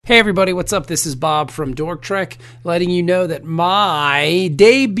Hey everybody, what's up? This is Bob from Dork Trek, letting you know that my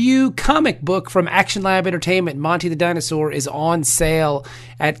debut comic book from Action Lab Entertainment, Monty the Dinosaur, is on sale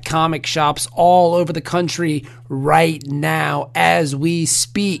at comic shops all over the country right now as we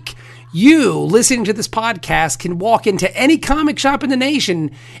speak. You, listening to this podcast, can walk into any comic shop in the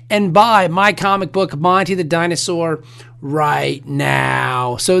nation and buy my comic book, Monty the Dinosaur, right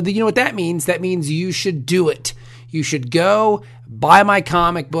now. So you know what that means? That means you should do it. You should go buy my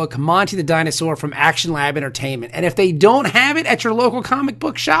comic book, Monty the Dinosaur, from Action Lab Entertainment. And if they don't have it at your local comic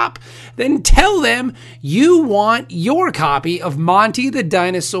book shop, then tell them you want your copy of Monty the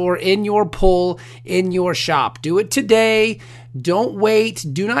Dinosaur in your pull in your shop. Do it today. Don't wait.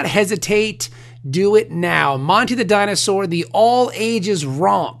 Do not hesitate. Do it now. Monty the Dinosaur, the all-ages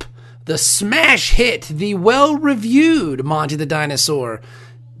romp, the smash hit, the well-reviewed Monty the Dinosaur,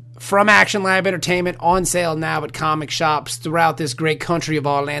 from Action Lab Entertainment, on sale now at comic shops throughout this great country of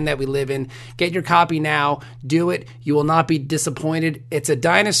our land that we live in. Get your copy now. Do it. You will not be disappointed. It's a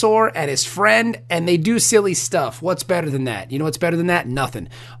dinosaur and his friend, and they do silly stuff. What's better than that? You know what's better than that? Nothing.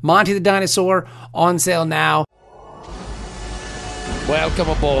 Monty the Dinosaur, on sale now. Welcome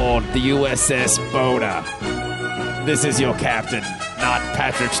aboard the USS Boda. This is your captain, not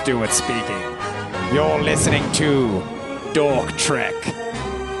Patrick Stewart speaking. You're listening to Dork Trek.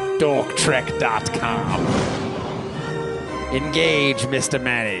 DorkTrek.com. Engage, Mr.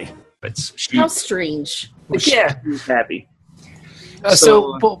 Manny. How strange. Yeah, she's happy.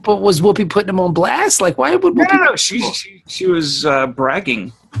 But was Whoopi putting him on blast? Like, why would Whoopi? No. She was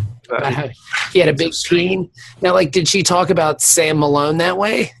bragging. He had a big screen. Now, like, did she talk about Sam Malone that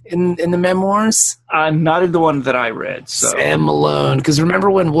way in the memoirs? Not in the one that I read. So. Sam Malone. Because remember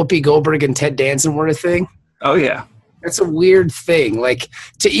when Whoopi Goldberg and Ted Danson were a thing? Oh, yeah. That's a weird thing. Like,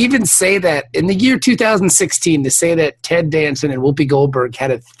 to even say that in the year 2016, to say that Ted Danson and Whoopi Goldberg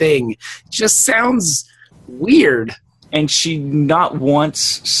had a thing just sounds weird. And she not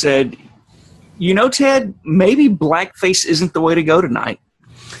once said, you know, Ted, maybe blackface isn't the way to go tonight.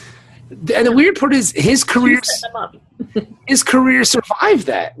 And the weird part is his career survived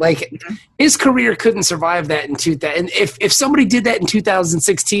that. Like, his career couldn't survive that in 2000. And if somebody did that in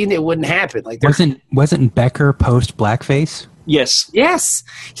 2016, it wouldn't happen. Like, wasn't Becker post blackface? Yes.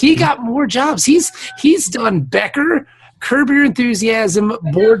 He got more jobs. He's done Becker, Curb Your Enthusiasm,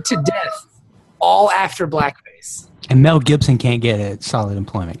 Bored to Death, all after blackface. And Mel Gibson can't get a solid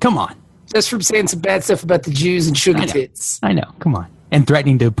employment. Come on. Just from saying some bad stuff about the Jews and sugar tits. I know. Come on. And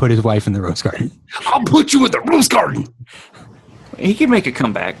threatening to put his wife in the rose garden. I'll put you in the rose garden. He can make a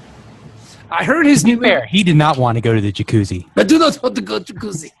comeback. I heard his new Fair. He did not want to go to the jacuzzi. I do not want to go to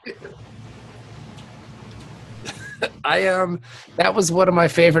jacuzzi. That was one of my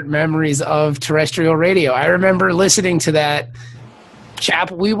favorite memories of terrestrial radio. I remember listening to that.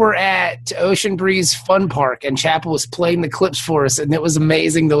 Chapel, we were at Ocean Breeze Fun Park, and Chapel was playing the clips for us, and it was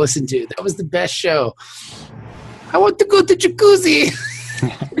amazing to listen to. That was the best show. I want to go to jacuzzi.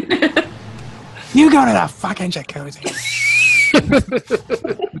 You go to the fucking jacuzzi.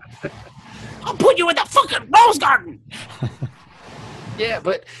 I'll put you in the fucking rose garden. Yeah,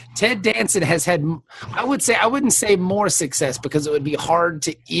 but Ted Danson has had, I wouldn't say more success because it would be hard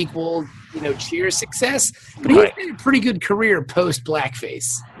to equal, Cheers' success. But he's had a pretty good career post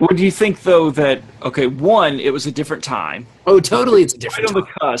blackface. Well, do you think, though, that, one, it was a different time. Oh, totally, it's a different time. Right on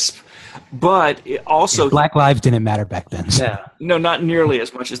the cusp. But it also... Black lives didn't matter back then. So. Yeah. No, not nearly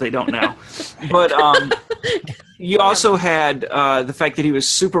as much as they don't now. But you also had the fact that he was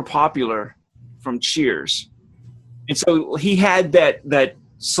super popular from Cheers. And so he had that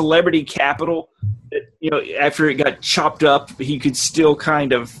celebrity capital that, after it got chopped up, he could still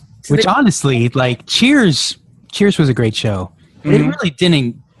kind of... Which honestly, Cheers was a great show. But it really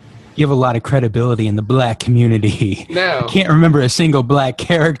didn't give a lot of credibility in the black community. No. I can't remember a single black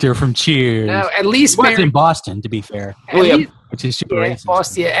character from Cheers. No, at least... It was in Boston, to be fair. Which is super racist.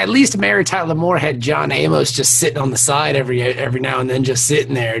 Boston, at least Mary Tyler Moore had John Amos just sitting on the side every now and then, just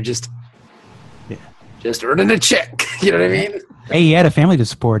sitting there, just earning a check. You know what I mean? Hey, he had a family to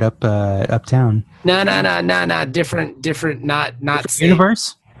support uptown. No. Different, not different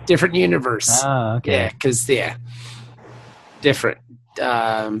universe? Different universe. Oh, okay. Yeah, because, different.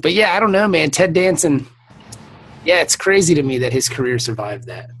 But yeah, I don't know, man. Ted Danson, it's crazy to me that his career survived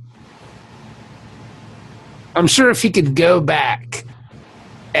that. I'm sure if he could go back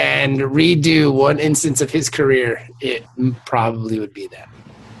and redo one instance of his career, it probably would be that.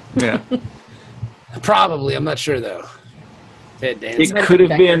 Yeah. Probably. I'm not sure, though. Ted Danson. It could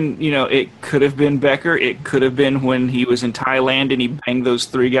have been, it could have been Becker. It could have been when he was in Thailand and he banged those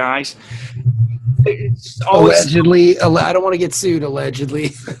three guys. It's always, Allegedly. I don't want to get sued,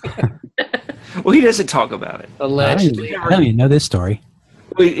 allegedly. well, he doesn't talk about it. Allegedly. I don't even know this story.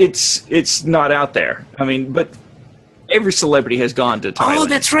 It's not out there. I mean, but every celebrity has gone to Thailand. Oh,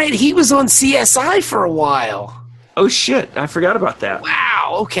 that's right. He was on CSI for a while. Oh, shit. I forgot about that.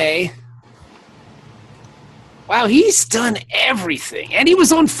 Wow, okay. Wow, he's done everything. And he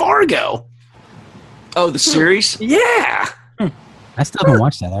was on Fargo. Oh, the series? Yeah. I still haven't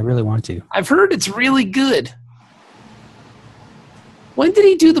watched that. I really want to. I've heard it's really good. When did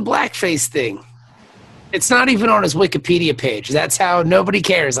he do the blackface thing? It's not even on his Wikipedia page. That's how nobody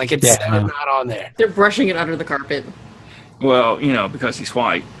cares. Like, it's not on there. They're brushing it under the carpet. Well, because he's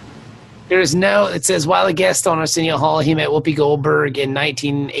white. There's no, it says, while a guest on Arsenio Hall, he met Whoopi Goldberg in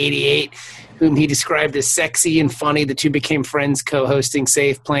 1988, whom he described as sexy and funny. The two became friends co-hosting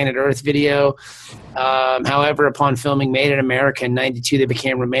Safe Planet Earth video. However, upon filming Made in America in 92, they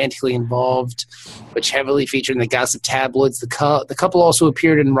became romantically involved, which heavily featured in the gossip tabloids. The couple also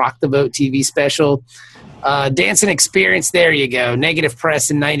appeared in Rock the Vote TV special. Dancing Experience, there you go. Negative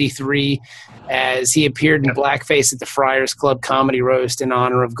press in 93 as he appeared in blackface at the Friars Club comedy roast in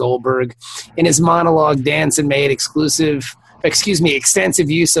honor of Goldberg. In his monologue, Danson made extensive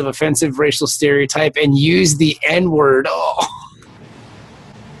use of offensive racial stereotype and used the N-word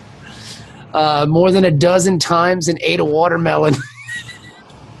more than a dozen times and ate a watermelon.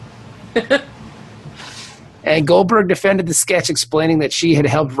 And Goldberg defended the sketch, explaining that she had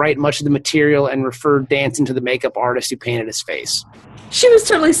helped write much of the material and referred Danson to the makeup artist who painted his face. She was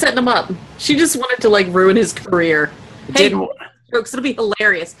totally setting him up. She just wanted to ruin his career. Didn't jokes, it'll be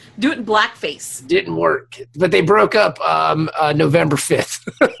hilarious. Do it in blackface. Didn't work, but they broke up November 5th.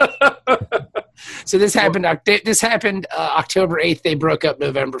 So this happened. October 8th. They broke up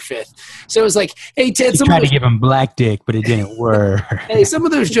November 5th. So it was like, hey Ted, You tried to give him black dick, but it didn't work. Hey, some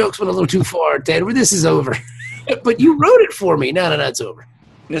of those jokes went a little too far, Ted. Well, this is over. But you wrote it for me. No, it's over.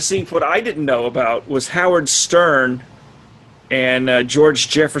 Now, see, what I didn't know about was Howard Stern and George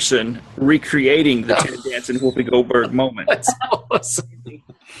Jefferson recreating the Ted Danson Whoopi Goldberg moment. That's awesome.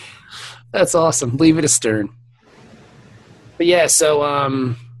 That's awesome. Leave it astern. But yeah,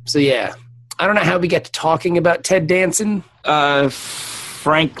 so yeah. I don't know how we get to talking about Ted Danson.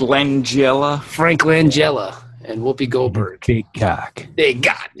 Frank Langella. And Whoopi Goldberg. Big cock. They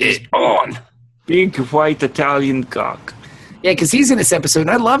got it on. Big white Italian cock. Yeah, because he's in this episode,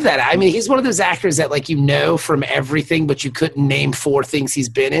 and I love that. I mean, he's one of those actors that, from everything, but you couldn't name 4 things he's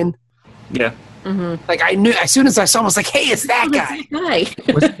been in. Yeah. Mm-hmm. I knew, as soon as I saw him, I was like, hey, it's that guy.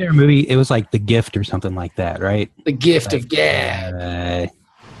 Wasn't there a movie? It was like The Gift or something like that, right? The Gift of Gab.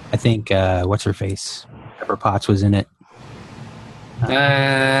 I think, what's her face? Pepper Potts was in it.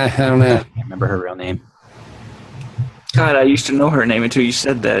 I don't know. I can't remember her real name. God, I used to know her name until you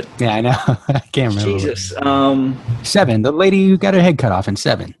said that. Yeah, I know. I can't remember. Jesus. Seven. The lady who got her head cut off in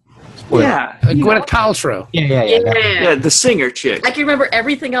Seven. Yeah. Gwyneth Paltrow. Yeah. The singer chick. I can remember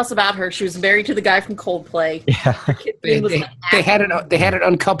everything else about her. She was married to the guy from Coldplay. Yeah. They had it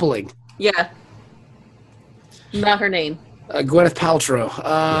uncoupling. Yeah. Not her name. Gwyneth Paltrow.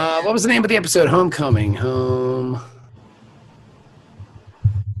 What was the name of the episode? Homecoming.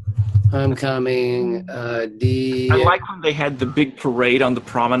 Homecoming. I like when they had the big parade on the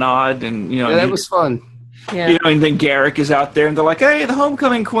promenade, and that was fun. Yeah. And then Garrick is out there, and they're like, "Hey, the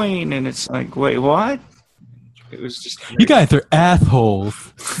homecoming queen," and it's like, "Wait, what?" It was just you guys are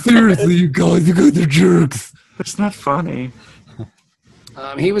assholes. Seriously, you guys are jerks. It's not funny.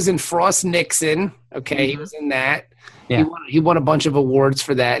 He was in Frost Nixon. Okay, he was in that. Yeah. He won a bunch of awards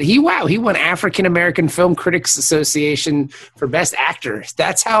for that. He won African American Film Critics Association for Best Actor.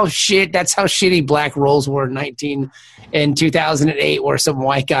 That's how shitty black roles were in 2008, where some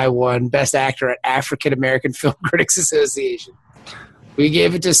white guy won Best Actor at African American Film Critics Association. We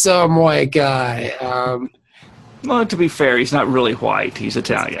gave it to some white guy. Well, to be fair, he's not really white. He's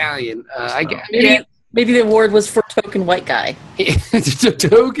Italian. Maybe the award was for token white guy. It's a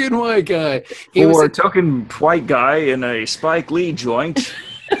token white guy. For a token white guy in a Spike Lee joint,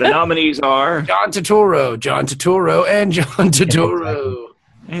 the nominees are John Turturro, and John Turturro.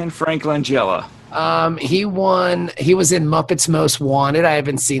 And Frank Langella. He won. He was in Muppets Most Wanted. I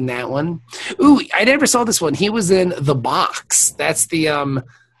haven't seen that one. Ooh, I never saw this one. He was in The Box. That's What's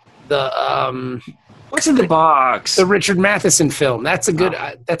in the box? The Richard Matheson film. That's a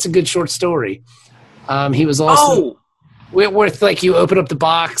good short story. He was also with you open up the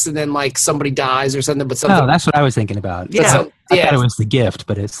box and then somebody dies or something. But something. Oh, that's what I was thinking about. Yeah, I thought it was The Gift,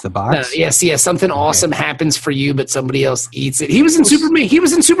 but it's The Box. Yes. Something awesome happens for you, but somebody else eats it. He was in Superman. He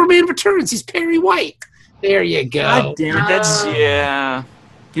was in Superman Returns. He's Perry White. There you go. God damn it!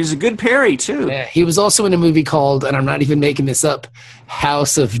 He was a good Perry, too. Yeah, he was also in a movie called, and I'm not even making this up,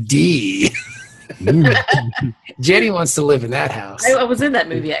 House of D. Jenny wants to live in that house. I was in that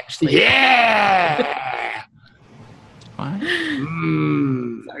movie, actually. Yeah! What?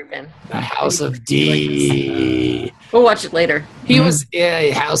 Sorry, Ben. The House of D. We'll watch it later. He was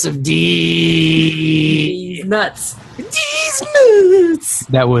House of D. He's nuts. D's nuts.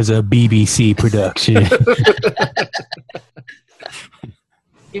 That was a BBC production.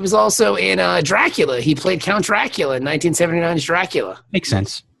 He was also in Dracula. He played Count Dracula in 1979's Dracula. Makes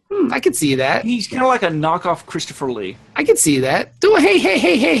sense. I could see that. He's kind of like a knockoff Christopher Lee. I could see that.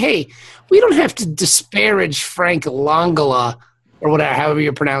 Hey. We don't have to disparage Frank Langella, or whatever, however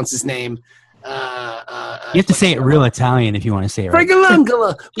you pronounce his name. You have to say it real Italian if you want to say it right. Frank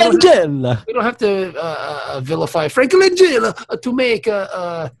Langella. Angela. We don't have to vilify Frank Langella to make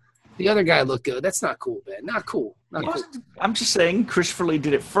the other guy look good. That's not cool, Ben. Not cool. Not cool. I'm just saying Christopher Lee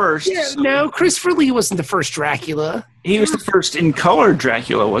did it first. Yeah, no, Christopher Lee wasn't the first Dracula. He was the first in color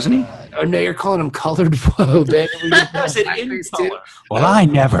Dracula, wasn't he? Oh, no, you're calling him colored. Whoa, Ben. I said in color. Well, I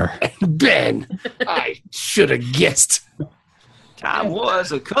never. Ben, I should have guessed. Time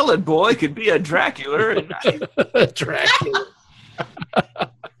was a colored boy could be a Dracula. And Dracula.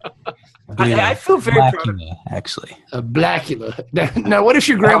 I feel very proud of Blackula, actually. A Blackula. Now, what if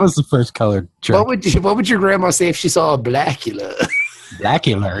your That grandma... was the first colored What Dracula. would your grandma say if she saw a Blackula?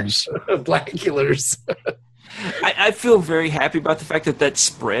 Blackulars. Blackulars. I feel very happy about the fact that that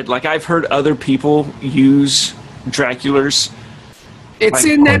spread. Like, I've heard other people use Draculars. It's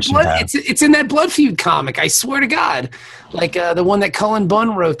Like, in that you blood. have. It's in that Blood Feud comic. I swear to God, like the one that Cullen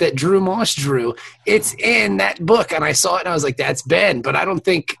Bunn wrote, that Drew Moss drew. It's in that book, and I saw it, and I was like, "That's Ben." But I don't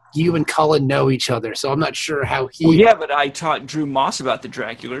think you and Cullen know each other, so I'm not sure how he. Well, yeah, but I taught Drew Moss about the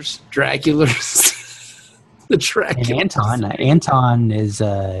Draculars. Draculars. The And Dracula. Anton is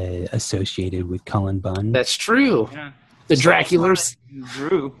associated with Cullen Bunn. That's true. Yeah. The Draculars.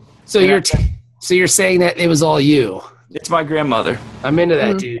 Drew. So you're saying that it was all you. It's my grandmother. I'm into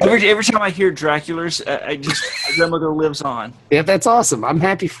that, dude. Every time I hear Draculars, my grandmother lives on. Yeah, that's awesome. I'm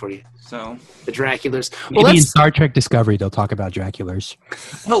happy for you. So, The Draculars. Maybe Well, in let's. Star Trek Discovery they'll talk about Draculars.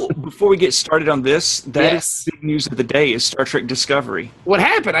 oh, before we get started on this, that Yes. is the big news of the day is Star Trek Discovery. What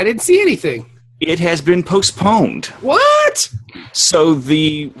happened? I didn't see anything. It has been postponed. What? So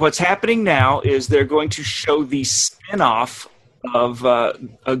what's happening now is they're going to show the spin-off of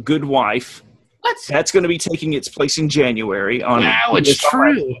A Good Wife. What? That's going to be taking its place in January. On Wow, it's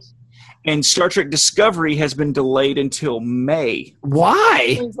true. And Star Trek Discovery has been delayed until May.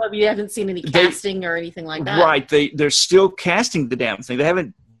 Why? Means like you haven't seen any casting or anything like that. Right. They're still casting the damn thing. They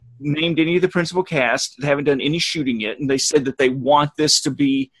haven't named any of the principal cast. They haven't done any shooting yet. And they said that they want this to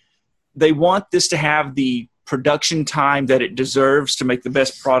have the production time that it deserves to make the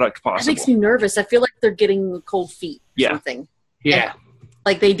best product That possible. makes me nervous. I feel like they're getting cold feet or Yeah. something. Yeah.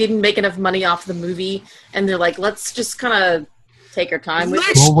 Like they didn't make enough money off the movie, and they're like, let's just kind of take our time with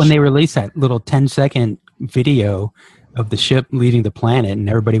it. Well, when they released that little 10-second video of the ship leaving the planet and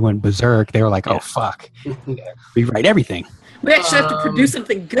everybody went berserk, they were like, "Oh fuck, rewrite everything." We actually have to produce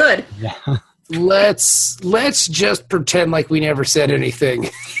something good. Yeah. Let's just pretend like we never said anything.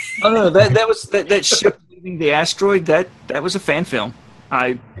 Oh no, that ship leaving the asteroid. That was a fan film.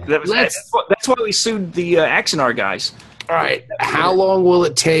 That's why we sued the Axonar guys. All right. How long will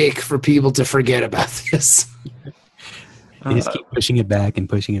it take for people to forget about this? They just keep pushing it back and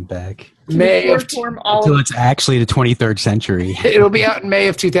pushing it back May of Form all until it's actually the 23rd century. It'll be out in May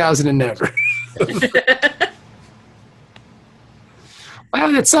of 2000 and never.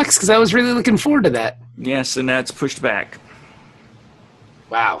 Wow, that sucks because I was really looking forward to that. Yes, and that's pushed back.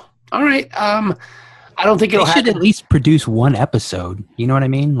 Wow. All right. I don't think They it'll should happen. at least produce one episode. You know what I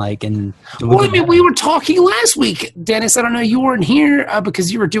mean? Like, and Well, I mean, we were talking last week, Dennis. I don't know, you weren't here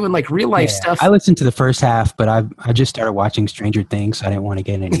because you were doing like real life stuff. I listened to the first half, but I just started watching Stranger Things, so I didn't want to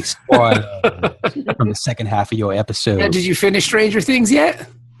get any spoilers from the second half of your episode. Now, did you finish Stranger Things yet?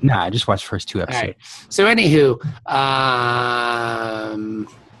 Nah, I just watched the first two All episodes. right. So, anywho,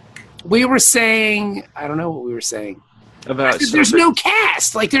 we were saying, I don't know what we were saying. About There's no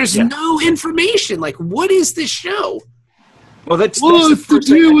cast. Like, there's no information. Like, what is this show? Well, that's the What's the first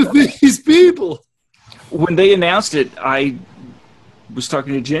thing deal I with thought. these people? When they announced it, I was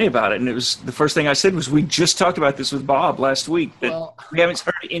talking to Jenny about it, and it was the first thing I said was, "We just talked about this with Bob last week. That Well, we haven't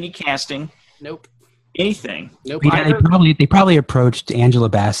heard any casting, nope. anything." Nope. Yeah, they probably approached Angela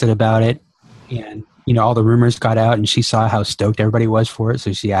Bassett about it, and all the rumors got out, and she saw how stoked everybody was for it,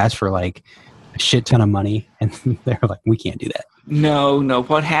 so she asked for like a shit ton of money, and they were like, "We can't do that." No.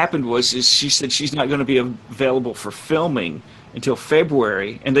 What happened was she said she's not going to be available for filming until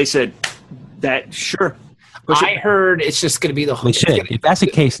February, and they said that sure. Push I it. heard it's just going to be the whole. They should. If that's the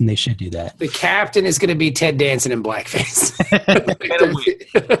case, then they should do that. The captain is going to be Ted Danson in blackface.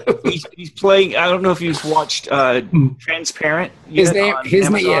 He's playing. I don't know if you've watched Transparent. His yet name, on his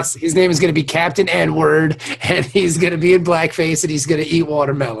name, Amazon. yes, his name is going to be Captain N-word, and he's going to be in blackface, and he's going to eat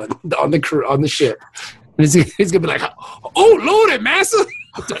watermelon on the ship. And he's going to be like, "Oh Lordy, master!"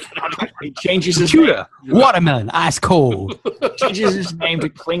 He changes his Computer, watermelon, ice cold. changes his name to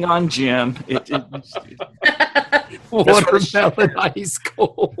Klingon Jim. Watermelon ice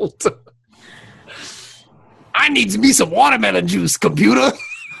cold. I need me some watermelon juice, computer.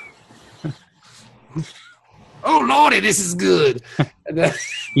 Oh Lordy, this is good. And then,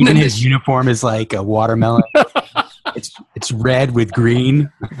 Even his uniform is like a watermelon. It's red with green.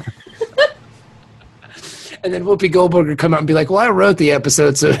 and then Whoopi Goldberg would come out and be like, "Well, I wrote the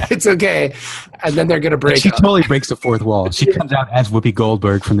episode, so it's okay." And then they're gonna break She up. totally breaks the fourth wall. She comes out as Whoopi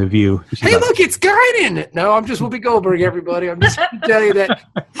Goldberg from The View. She's Hey, like, look, it's Guinan. No, I'm just Whoopi Goldberg, everybody. I'm just going to tell you that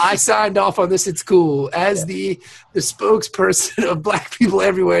I signed off on this. It's cool. As the spokesperson of Black people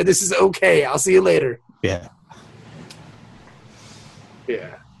everywhere, this is okay. I'll see you later. yeah.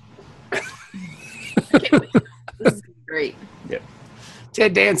 Yeah. This is great.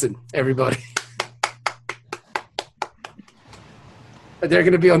 Ted Danson, everybody. They're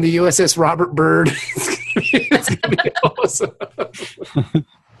going to be on the USS Robert Byrd. It's going to be awesome.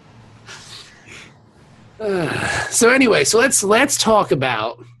 So anyway, so let's talk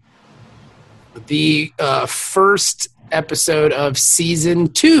about the first episode of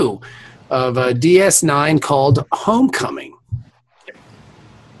season 2 of DS9 called Homecoming.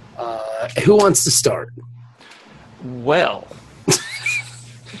 Who wants to start? Well,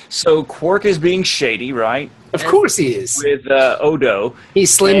 so Quark is being shady, right? Of course he is. With Odo.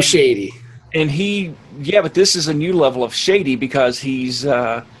 He's Slim And- Shady. And but this is a new level of shady because he's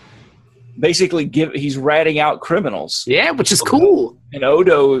basically he's ratting out criminals. Yeah, which is cool. And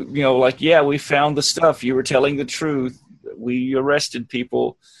Odo, we found the stuff. You were telling the truth. We arrested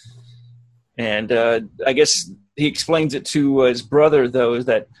people. And I guess he explains it to his brother, though, is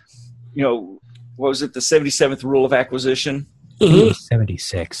that, what was it, the 77th rule of acquisition?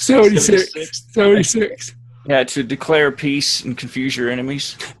 76. 76. Yeah, to declare peace and confuse your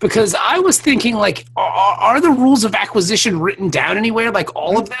enemies. Because I was thinking, like, are the rules of acquisition written down anywhere, like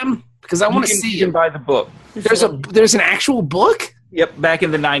all of them? Because I want to see You can buy the book. There's an actual book? Yep, back in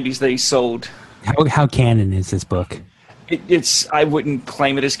the 90s they sold. How canon is this book? It's I wouldn't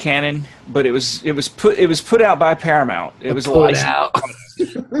claim it as canon, but it was put out by Paramount. It was Put licensed. out.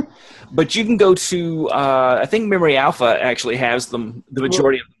 But you can go to I think Memory Alpha actually has them, the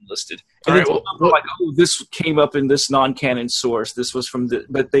majority of them listed. And All it's right, like, this came up in this non-canon source. This was from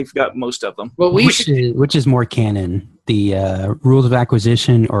but they've got most of them. Well, Which is more canon, the rules of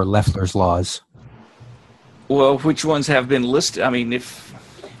acquisition or Loeffler's laws? Well, which ones have been listed? I mean,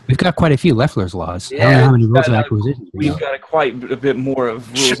 We've got quite a few Loeffler's laws. I don't Yeah. know how many rules of acquisition we we've know. got quite a bit more of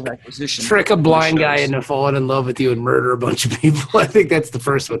rules of acquisition. trick a blind guy Shows. into falling in love with you and murder a bunch of people. I think that's the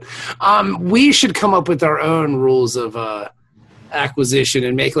first one. We should come up with our own rules of acquisition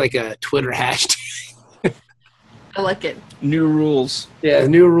and make like a Twitter hashtag. I like it. New rules. Yeah,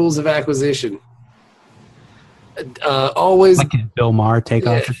 new rules of acquisition. Always, Like a Bill Maher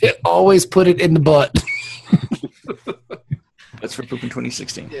takeoff. always put it in the butt. That's for Poop in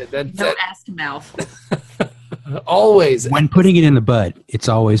 2016. Yeah, No ass to mouth. always. When putting it in the butt, it's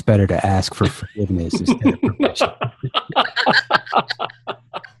always better to ask for forgiveness instead of permission.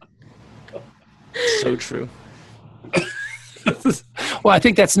 So true. Well, I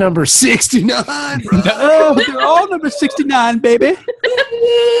think that's number 69. Bro. Oh, they're all number 69, baby.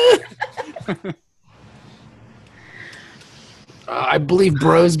 I believe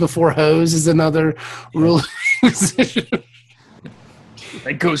bros before hoes is another rule. of acquisition.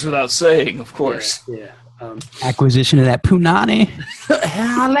 That goes without saying, of course. Yeah. Acquisition of that punani.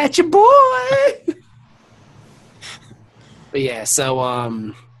 I'll let you, boy. But yeah, so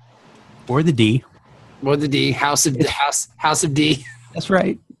Or the D. or the D House of D. That's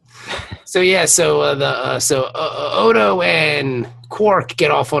right. So yeah, so Odo and Quark get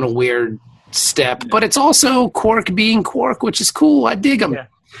off on a weird step, but it's also Quark being Quark, which is cool. I dig him. Yeah.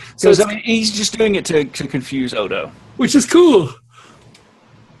 So So it's, I mean, he's just doing it to confuse Odo. which is cool.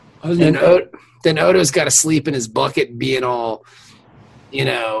 And then Odo's got to sleep in his bucket, being all,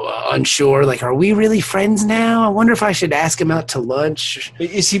 unsure. Like, are we really friends now? I wonder if I should ask him out to lunch.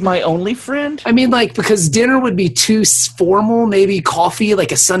 Is he my only friend? I mean, like, because dinner would be too formal. Maybe coffee,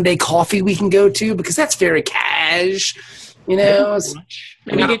 like a Sunday coffee we can go to, because that's very cash. You know,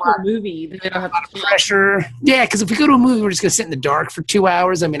 Maybe get to a movie. Then they don't have to pressure. Yeah, because if we go to a movie, we're just gonna sit in the dark for 2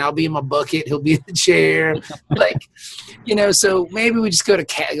 hours. I mean, I'll be in my bucket, he'll be in the chair, like, you know. So maybe we just go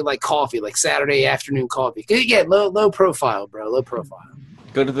to like coffee, like Saturday afternoon coffee. Yeah, low profile, bro, low profile.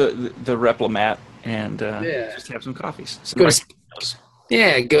 Go to the Replimat and Yeah. just have some coffees. Go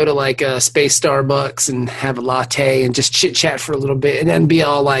to like Space Starbucks and have a latte and just chit chat for a little bit, and then be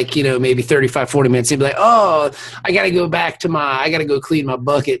all like, you know, maybe 35, 40 minutes. He'd be like, oh, I got to go clean my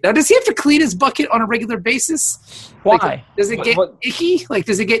bucket. Now, does he have to clean his bucket on a regular basis? Why? Like, does it get icky? Like,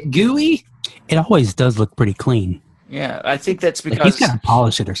 does it get gooey? It always does look pretty clean. Yeah, I think that's Like, because he's got to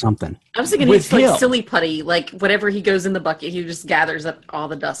polish it or something. I was thinking With he's like him. silly putty. Like whatever he goes in the bucket, he just gathers up all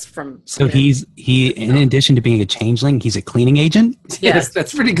the dust from. So he in addition to being a changeling, he's a cleaning agent. Yeah. Yes,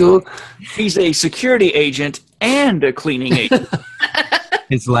 that's pretty cool. he's a security agent and a cleaning agent.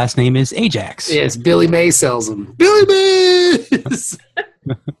 His last name is Ajax. Yes, Billy May sells them. Billy Mays!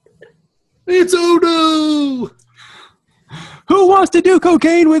 It's Odo! Who wants to do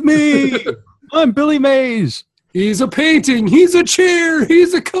cocaine with me? I'm Billy Mays. He's a painting. He's a chair.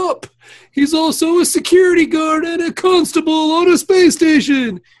 He's a cup. He's also a security guard and a constable on a space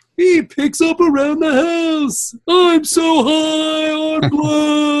station. He picks up around the house. I'm so high on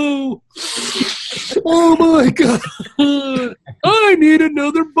blow. Oh my God. I need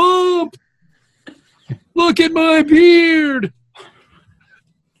another bump. Look at my beard.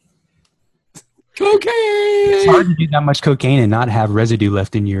 It's hard Cocaine. to do that much cocaine and not have residue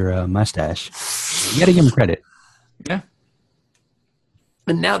left in your mustache. You got to give him credit. Yeah.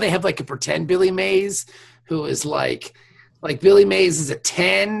 And now they have like a pretend Billy Mays who is like Billy Mays is a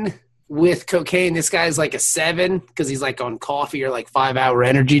 10 with cocaine. This guy's like a 7 because he's like on coffee or like 5-hour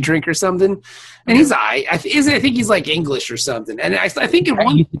energy drink or something. And he's I think he's like English or something. And I think in That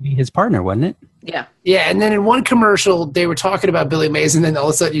one used to be his partner, wasn't it? Yeah. yeah, and then in one commercial they were talking about Billy Mays, and then all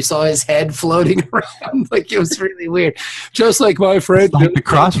of a sudden you saw his head floating around. Like it was really weird. Just like my friend It's like the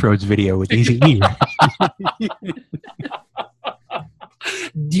Crossroads video with Easy E.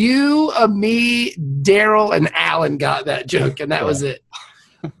 You, me, Daryl, and Alan got that joke, and that was it.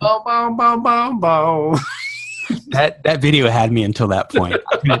 Boom, boom, boom, boom, boom. That video had me until that point.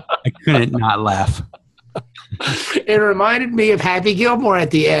 I couldn't not laugh. It reminded me of Happy Gilmore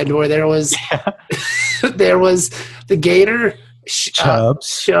at the end, where there was there was the Gator,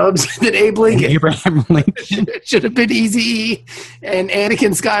 Chubbs, and Abe Lincoln. Abraham Lincoln. It should have been Eazy-E and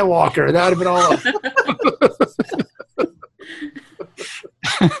Anakin Skywalker. That would have been all.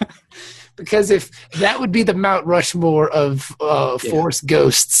 Because if that would be the Mount Rushmore of Force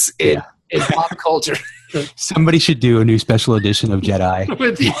ghosts in pop culture. Somebody should do a new special edition of Jedi.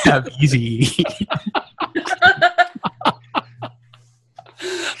 With Have Easy E.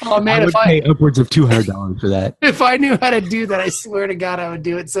 oh I man, would pay upwards of $200 for that. if I knew how to do that, I swear to God, I would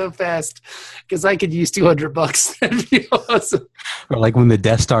do it so fast because I could use $200. That'd be awesome. Or like when the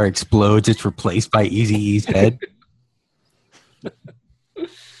Death Star explodes, it's replaced by Easy E's head.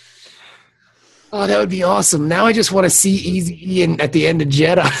 Oh, that would be awesome. Now I just want to see Easy E at the end of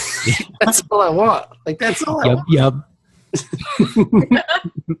Jedi. That's all I want. Like that's all. I Yep, want. yep.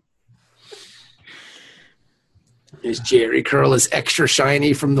 His Jerry curl is extra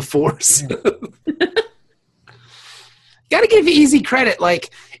shiny from the Force. Got to give Easy credit. Like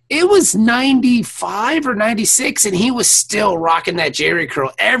it was 95 or 96, and he was still rocking that Jerry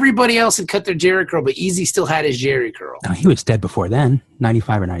curl. Everybody else had cut their Jerry curl, but Easy still had his Jerry curl. No, he was dead before then,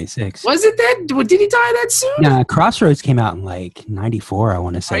 95 or 96. Was it that? Did he die that soon? Nah, Crossroads came out in like 94, I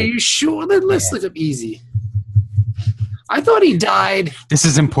want to Are say. you sure? Then let's look up Easy. I thought he died. This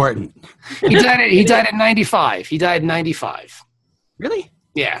is important. He died at 95. He died in 95. Really?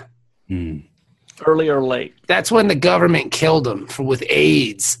 Yeah. Early or late? That's when the government killed him with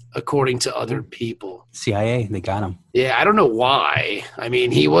AIDS, according to other people. CIA, they got him. Yeah, I don't know why. I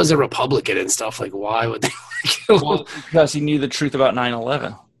mean, he was a Republican and stuff. Like, why would they kill him? Well, because he knew the truth about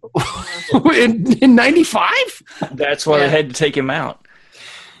 9/11. in 95? That's why they had to take him out.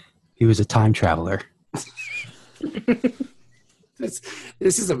 He was a time traveler. This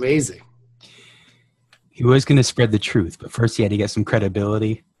is amazing. He was going to spread the truth, but first he had to get some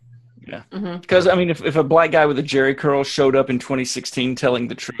credibility. Yeah. Because, I mean, if a black guy with a Jerry curl showed up in 2016 telling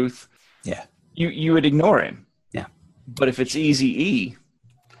the truth, Yeah. you would ignore him. Yeah. But if it's Eazy-E,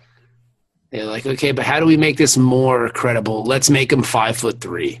 They're like, okay, but how do we make this more credible? Let's make him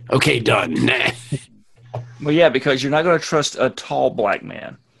 5'3". Okay, done. Nah. well, yeah, because you're not going to trust a tall black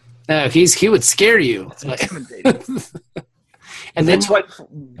man. No, he would scare you. And then That's why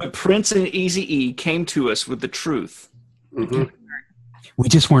Prince and Eazy-E came to us with the truth. Mhm. We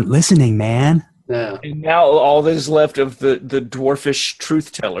just weren't listening, man. No. And now all that is left of the dwarfish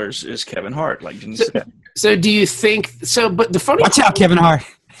truth tellers is Kevin Hart, like Jen said. So do you think so? But the funny Watch out, Kevin Hart.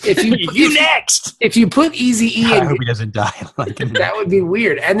 if you next. if you put Eazy-E I in, hope he doesn't die. Like that would be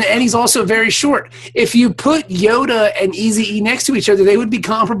weird. And he's also very short. If you put Yoda and Eazy-E next to each other, they would be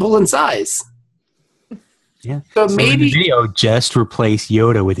comparable in size. yeah. So In maybe the video, just replace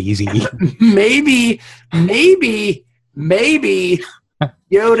Yoda with Easy. maybe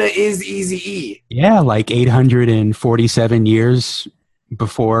Yoda is Eazy-E. Yeah, like 847 years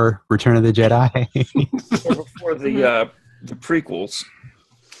before Return of the Jedi. Or before the prequels.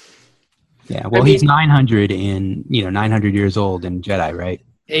 Yeah, well, he's 900 years old in Jedi, right?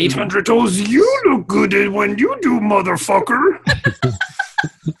 800 toes. You look good when you do, motherfucker.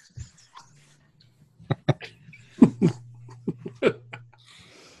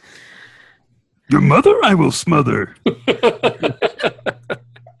 Your mother I will smother.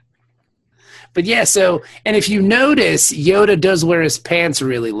 But yeah, so, and if you notice, Yoda does wear his pants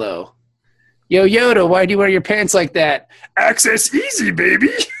really low. Yo, Yoda, why do you wear your pants like that? Access easy, baby.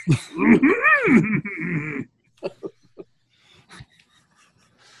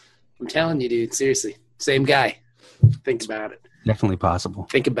 I'm telling you, dude, seriously. Same guy. Think about it. Definitely possible.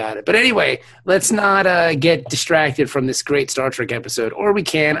 Think about it. But anyway, let's not get distracted from this great Star Trek episode. Or we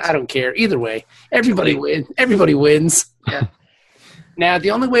can. I don't care. Either way, everybody wins. Everybody wins. Yeah. Now,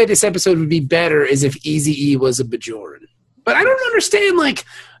 the only way this episode would be better is if Eazy-E was a Bajoran. But I don't understand, like,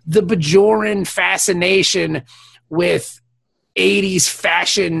 the Bajoran fascination with 80s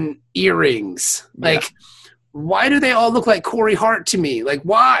fashion earrings. Like, why do they all look like Corey Hart to me? Like,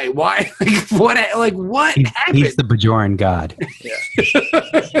 why? Why? What happened? He's the Bajoran god.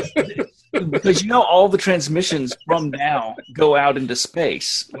 Because all the transmissions from now go out into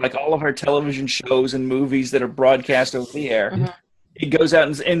space. Like all of our television shows and movies that are broadcast over the air. Mm-hmm. It goes out,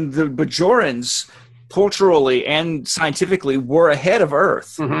 and the Bajorans, culturally and scientifically, were ahead of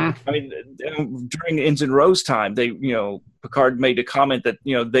Earth. Mm-hmm. I mean, during Ensign Rose time, Picard made a comment that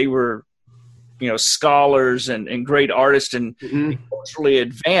they were, scholars and great artists and culturally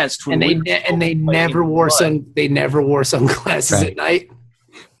advanced. And they never wore sunglasses Right. at night.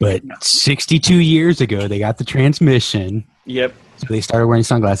 But 62 years ago, they got the transmission. Yep. So they started wearing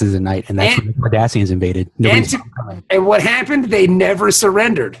sunglasses at night, and that's when the Cardassians invaded. Nobody's And what happened? They never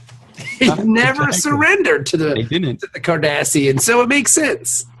surrendered. They never Exactly. surrendered to They didn't. the Cardassians. So it makes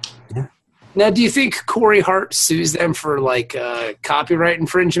sense. Yeah. Now, do you think Corey Hart sues them for copyright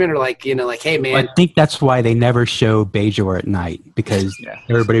infringement, or hey man, I think that's why they never show Bajor at night, because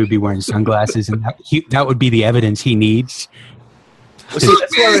everybody would be wearing sunglasses, and that would be the evidence he needs. Well,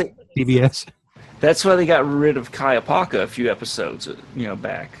 see, CBS. that's why they got rid of Kaya Paka a few episodes,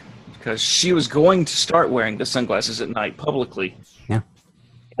 back, because she was going to start wearing the sunglasses at night publicly. Yeah.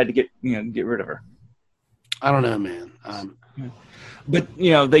 Had to get rid of her. I don't know, man. But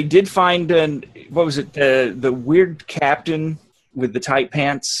they did find the weird captain with the tight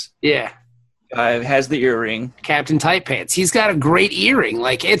pants. Yeah, Has the earring. Captain Tight Pants. He's got a great earring.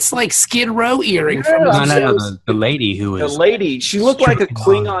 Like it's like Skid Row earring. Yeah. From No. The lady who The was lady, she looked like a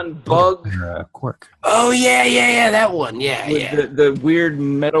Klingon bug Quark. Oh yeah, that one. Yeah. with the weird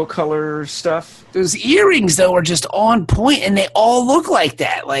metal color stuff. Those earrings though are just on point, and they all look like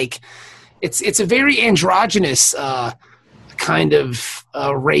that. Like it's a very androgynous kind of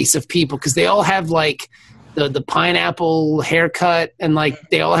race of people, because they all have like the pineapple haircut, and like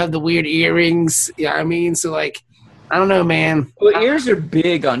they all have the weird earrings. Yeah, I mean, so like I don't know, man. Well, ears are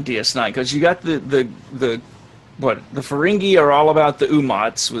big on DS9 because you got the Ferengi are all about the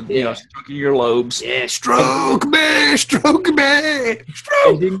umats with stroking your lobes. Yeah, stroke me, stroke, And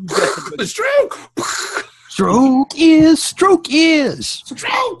then you got the stroke, Stroke is.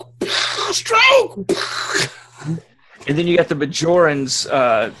 stroke. And then you got the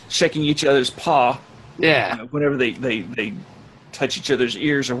Bajorans checking each other's paw Yeah. whenever they touch each other's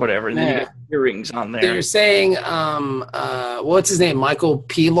ears or whatever. And then you got earrings on there. They're saying, what's his name? Michael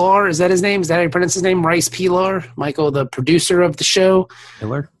Pilar? Is that his name? Is that how you pronounce his name? Rice Pilar? Michael, the producer of the show?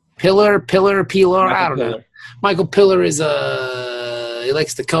 Pillar. Pilar? Michael I don't know. Pillar. Michael Pilar is he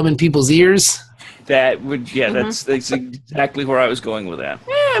likes to come in people's ears. That would, that's exactly where I was going with that.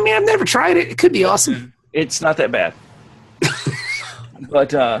 Yeah, I mean, I've never tried it. It could be awesome. It's not that bad.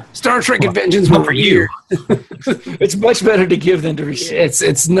 But Star Trek Conventions one for you. it's much better to give than to receive.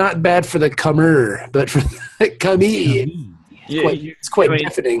 It's not bad for the comer, but for the commie, it's quite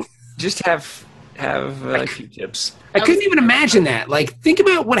deafening. Just have Q-tips. I couldn't even imagine that. Like, think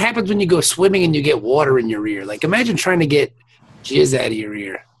about what happens when you go swimming and you get water in your ear. Like, imagine trying to get jizz out of your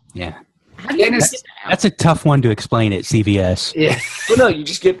ear. Yeah. How do you Dennis- get that out? That's a tough one to explain at CVS. Yeah. Well, no, you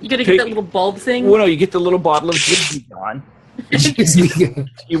just get You gotta get that little bulb thing. Well, no, you get the little bottle of Jizzy John.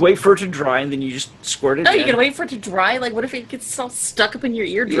 You wait for it to dry, and then you just squirt it No, in. you gotta wait for it to dry. Like, what if it gets all stuck up in your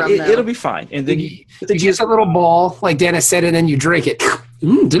eardrum? though? It'll be fine. And then You get a little ball, like Dennis said, and then you drink it.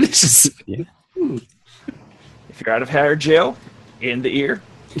 Delicious. Yeah. if you're out of hair gel, in the ear.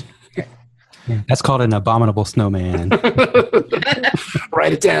 That's called an abominable snowman.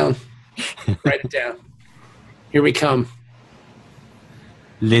 Write it down. Write it down. Here we come.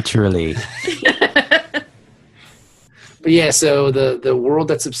 Literally. But yeah, so the world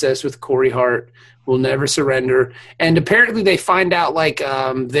that's obsessed with Corey Hart will never surrender. And apparently they find out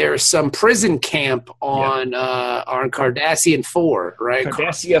there's some prison camp on Cardassian 4, right?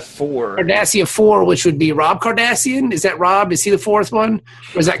 Cardassia 4. Cardassia 4, which would be Rob Cardassian. Is that Rob? Is he the fourth one?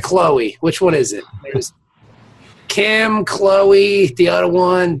 Or is that Chloe? Which one is it? There's Kim, Chloe, the other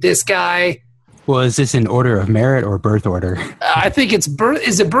one, this guy. Well, is this in order of merit or birth order? I think it's birth.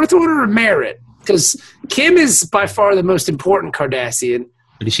 Is it birth order or merit? Because Kim is by far the most important Cardassian.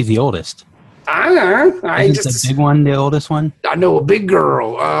 But is she the oldest? I don't know. Is the big one the oldest one? I know a big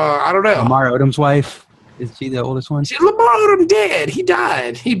girl. I don't know. Lamar Odom's wife? Is she the oldest one? Lamar Odom dead. He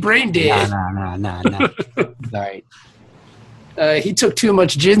died. He brain dead. Nah. All right. He took too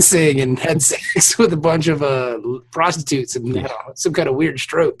much ginseng and had sex with a bunch of prostitutes and had some kind of weird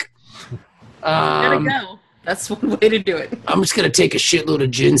stroke. Gotta go. That's one way to do it. I'm just going to take a shitload of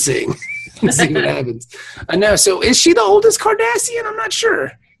ginseng and see what happens. I know. So is she the oldest Cardassian? I'm not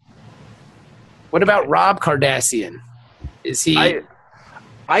sure. What about Rob Cardassian? Is he...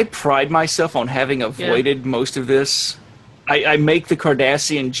 I pride myself on having avoided most of this. I make the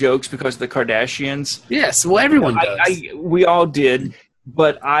Cardassian jokes because of the Kardashians. Yes, well, everyone does. We all did.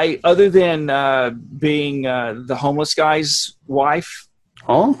 But other than being the homeless guy's wife,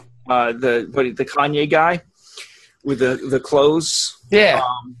 Oh? the Kanye guy with the clothes. Yeah.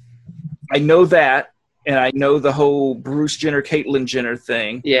 I know that, and I know the whole Bruce Jenner, Caitlyn Jenner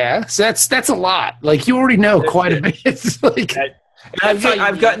thing. Yeah. So that's a lot. Like, you already know quite a bit. Like, And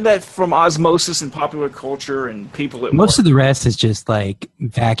I've gotten that from osmosis and popular culture and people at Most work. of the rest is just like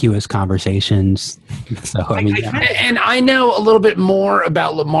vacuous conversations. So I mean, and I know a little bit more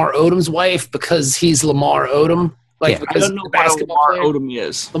about Lamar Odom's wife because he's Lamar Odom. Like, Yeah. I because don't know the what basketball Lamar player. Odom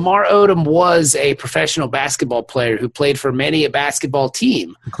is. Lamar Odom was a professional basketball player who played for many a basketball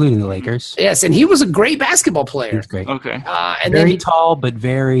team. including the Lakers. Yes, and he was a great basketball player. He's great. Okay. And then Very he, tall, but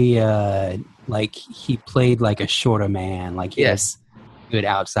very like he played like a shorter man. Like he had yes, a good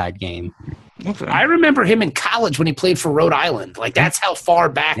outside game. Okay. I remember him in college when he played for Rhode Island. Like, that's how far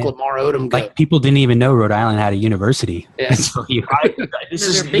back Yeah. Lamar Odom goes. Like people didn't even know Rhode Island had a university. Yeah. So he this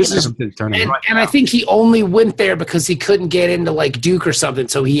is They're big this is And I think he only went there because he couldn't get into like Duke or something,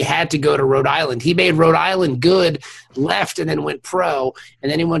 so he had to go to Rhode Island. He made Rhode Island good, left, and then went pro,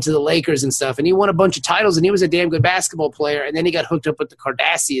 and then he went to the Lakers and stuff, and he won a bunch of titles, and he was a damn good basketball player. And then he got hooked up with the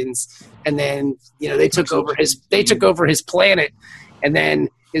Kardashians, and then they took over his planet, and then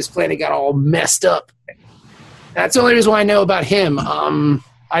his planet got all messed up. That's the only reason why I know about him.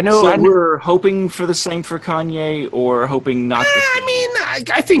 I know. So we're hoping for the same for Kanye, or hoping not. I mean,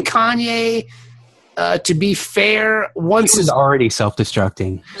 I think Kanye. To be fair, once He was already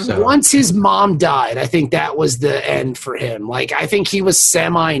self-destructing. So once his mom died, I think that was the end for him. Like, I think he was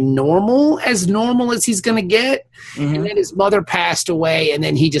semi-normal as he's going to get. Mhm. And then his mother passed away, and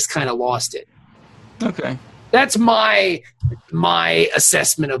then he just kind of lost it. Okay. That's my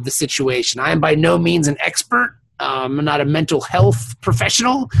assessment of the situation. I am by no means an expert. I'm not a mental health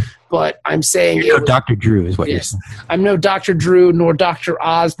professional, but I'm saying you're it was- Dr. Drew is what you're Yes. saying. I'm no Dr. Drew, nor Dr.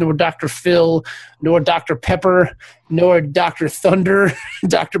 Oz, nor Dr. Phil, nor Dr. Pepper, nor Dr. Thunder,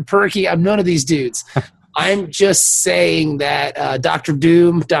 Dr. Perky. I'm none of these dudes. I'm just saying that Dr.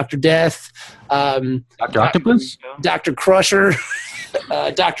 Doom, Dr. Death, Dr. Octopus? Dr. Crusher,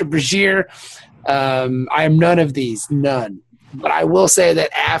 Dr. Brazier, I am none of these. None. But I will say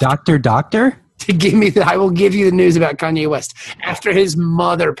that after Doctor? I will give you the news about Kanye West. After his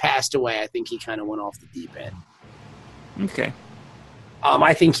mother passed away, I think he kind of went off the deep end. Okay.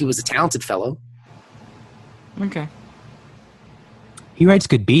 I think he was a talented fellow. Okay. He writes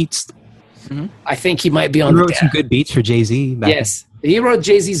good beats. I think he might be He on the wrote some good beats for Jay-Z. Yes. He wrote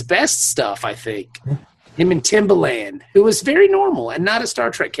Jay-Z's best stuff, I think. Him and Timbaland, who was very normal and not a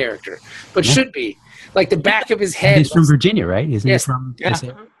Star Trek character, but should be. Like, the back of his head. He's from Virginia, right? Isn't Yes. he from Yeah. this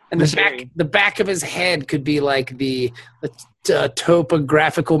area? And the back of his head could be like the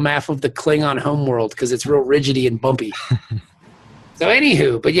topographical map of the Klingon homeworld because it's real rigidy and bumpy. So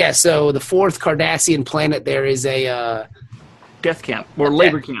anywho, but yeah, so the fourth Cardassian planet there is death camp or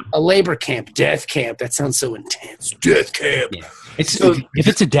labor camp. A labor camp, death camp. That sounds so intense. Death camp. Yeah. If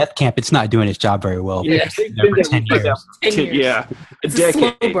it's a death camp, it's not doing its job very well. Yeah, You know, for 10 years. 10 years. Yeah, a It's a slow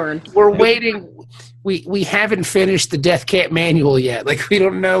decade. burn. We're waiting. We haven't finished the death camp manual yet. Like, we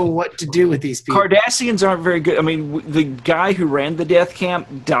don't know what to do with these people. Cardassians aren't very good. I mean, the guy who ran the death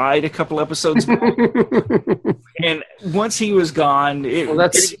camp died a couple episodes back. And once he was gone, Well,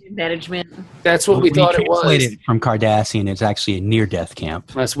 that's Management. what we When thought you it was. translate it from Cardassian, it's actually a near-death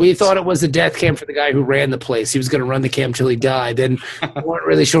camp. Yes, we thought it was a death camp for the guy who ran the place. He was going to run the camp till he died. Then we weren't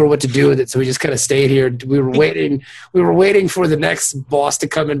really sure what to do with it, so we just kind of stayed here. We were waiting for the next boss to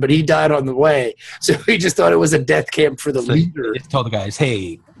come in, but he died on the way. So we just thought it was a death camp for the So leader. they told the guys,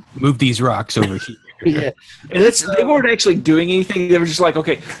 "Hey, move these rocks over here." Yeah. and they weren't actually doing anything. They were just like,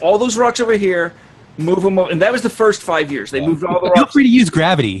 okay, all those rocks over here, move them. And that was the first 5 years. They moved all the Feel rocks. free to use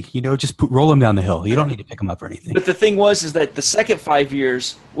gravity. You know, just roll them down the hill. You don't need to pick them up or anything. But the thing is that the second 5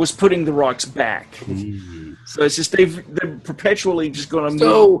 years was putting the rocks back. So it's just they're perpetually just going to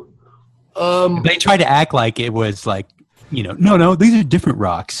move. So, They tried to act like it was like, you know, no, these are different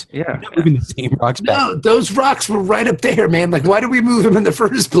rocks. Yeah. We're not moving the same rocks back. no, those rocks were right up there, man. Like, why did we move them in the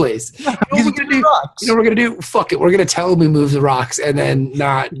first place? You know what These we're are gonna different do? rocks. You know what we're gonna do? Fuck it. We're gonna tell them we moved the rocks and then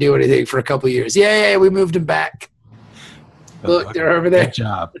not do anything for a couple of years. Yeah, we moved them back. Look, they're over there. Good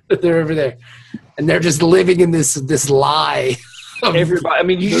job. They're over there, and they're just living in this lie. of- Everybody, I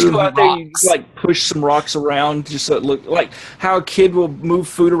mean, you just move go out there, you rocks. just, like push some rocks around, just so it look like how a kid will move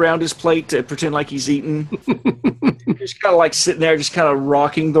food around his plate to pretend like he's eating. Just kind of like sitting there, just kind of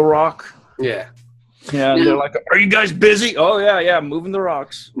rocking the rock. Yeah. Yeah, and they're like, "Are you guys busy?" Oh yeah, moving the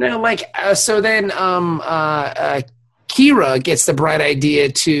rocks. No, like so. Then Kira gets the bright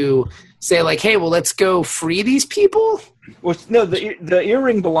idea to say, like, "Hey, well, let's go free these people." Well, no, the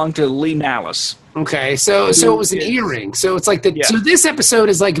earring belonged to Lee Malice. Okay, so it was an Yes. earring. So it's like Yeah. so this episode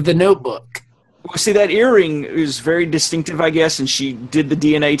is like the Notebook. Well, see, that earring is very distinctive, I guess, and she did the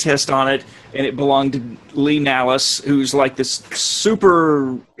DNA test on it, and it belonged to Lee Malice, who's like this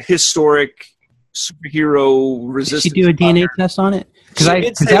super historic superhero Did resistance. she do a DNA fighter. test on it? She did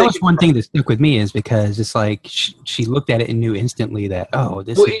Because say that they was could- one thing that stuck with me is because it's like she looked at it and knew instantly that, oh,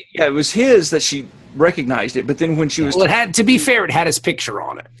 this Well, is... it was his that she recognized it, but then when she was Well, it had to be fair. It had his picture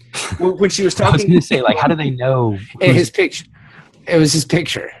on it. when she was I was talking, going to say, like, how do they know? And who's- his picture. It was his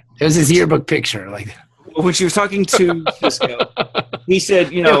picture. It was his yearbook picture. Like when she was talking to Cisco, he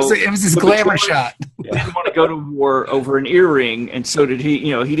said, it was his the glamour Detroit shot. didn't want to go to war over an earring, and so did he.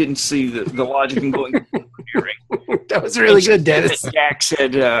 You know, he didn't see the logic in going to war over an earring. That was really good, Dennis. Jax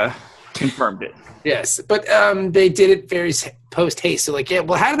had confirmed it. Yes, but they did it very post haste. So, like, yeah,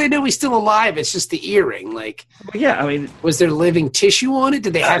 well, how do they know he's still alive? It's just the earring. Like, Well, yeah, I mean, was there living tissue on it?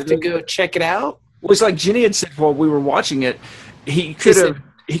 Did they have to go check it out? it was like Jenny had said while we were watching it. He could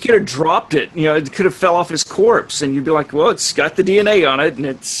have dropped it. You know, it could have fell off his corpse, and you'd be like, "Well, it's got the DNA on it, and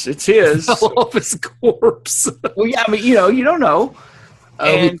it's his." Fell off his corpse. Well, yeah, I mean, you know, you don't know.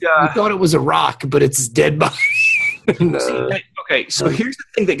 And we thought it was a rock, but it's his dead body. No. okay, so here's the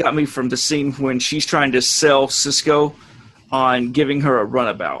thing that got me from the scene when she's trying to sell Cisco on giving her a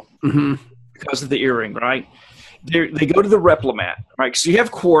runabout because of the earring, right? They go to the Replimat, right? So you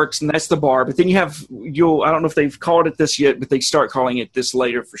have Quarks, and that's the bar, but then you have I don't know if they've called it this yet, but they start calling it this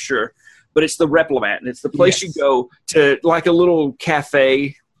later for sure. But it's the Replimat, and it's the place Yes. you go to, like a little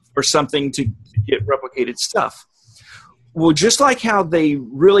cafe or something to get replicated stuff. Well, just like how they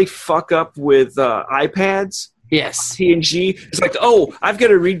really fuck up with iPads, Yes. TNG, it's like, oh, I've got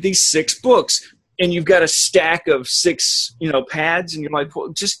to read these 6 books, and you've got a stack of 6, pads, and you're like, well,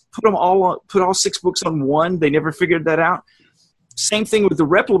 just put all 6 books on one. They never figured that out. Same thing with the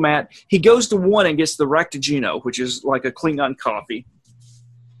Replimat. He goes to one and gets the Raktajino, which is like a Klingon coffee.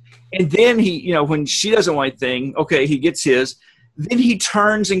 And then he, when she doesn't want anything, okay, he gets his. Then he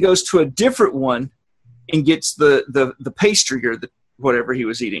turns and goes to a different one and gets the pastry or whatever he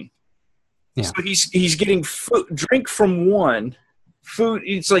was eating. Yeah. So he's getting drink from one, food.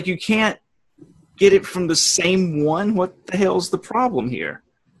 It's like you can't get it from the same one. What the hell's the problem here?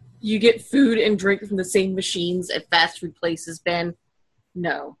 You get food and drink from the same machines at fast food places, Ben.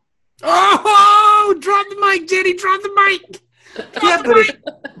 No. Oh, drop the mic, Jenny. Drop the mic. Yeah,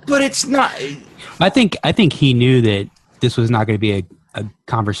 but it's not. I think he knew that this was not going to be a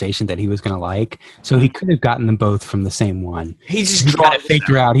conversation that he was going to like, so he could have gotten them both from the same one. He just He kind dropped of faked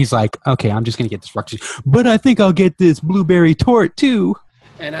her out. He's like, okay, I'm just going to get this Raktajino, but I think I'll get this blueberry tort too.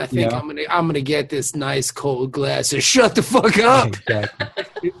 And I think Yeah. I'm gonna get this nice cold glass of shut the fuck up.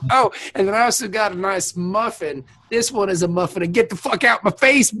 Exactly. Oh, and then I also got a nice muffin. This one is a muffin. And get the fuck out my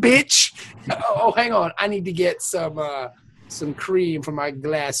face, bitch. Oh, hang on. I need to get some some cream for my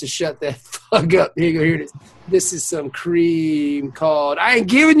glasses. Shut that fuck up. Here you go. Here it is. This is some cream called I Ain't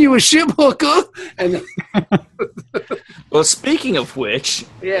Giving You a Ship Hooker. And Well, speaking of which,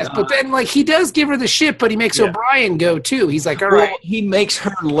 yes, but then like he does give her the ship, but he makes Yeah. O'Brien go too. He's like, all well, right, he makes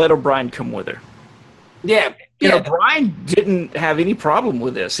her let O'Brien come with her. yeah, And yeah. O'Brien didn't have any problem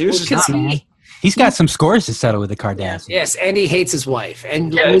with this. He was Well, just 'cause not. he- He's got some scores to settle with the Kardashians. Yes, and he hates his wife.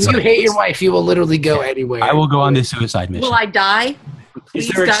 And Yeah, when it's you like- hate your wife, you will literally go anywhere. I will go on this suicide mission. Will I die? Is Please,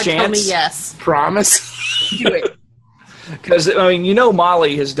 there a God, tell me chance? yes. Promise. Do it. Because I mean, you know,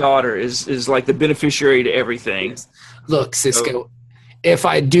 Molly, his daughter, is like the beneficiary to everything. Look, Cisco, if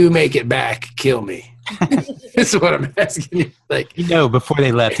I do make it back, kill me. That's what I'm asking you. Like, You know, before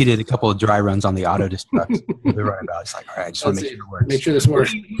they left, he did a couple of dry runs on the auto destruct. The runabout. It's like, all right, I just want to make sure it works. make sure this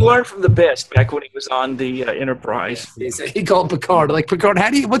works. He learned from the best back when he was on the Enterprise. He called Picard. Like, Picard,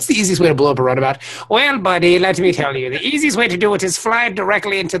 what's the easiest way to blow up a runabout? Well, buddy, let me tell you. The easiest way to do it is fly it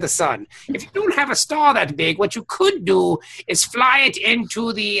directly into the sun. If you don't have a star that big, what you could do is fly it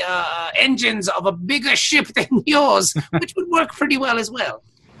into the engines of a bigger ship than yours, which would work pretty well as well.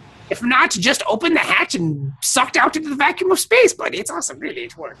 If not, just open the hatch and sucked out into the vacuum of space, buddy. It's awesome. Really,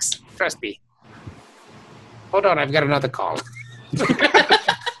 it works. Trust me. Hold on, I've got another call.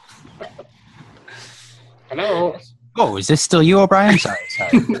 Hello? Oh, is this still you, O'Brien? Sorry.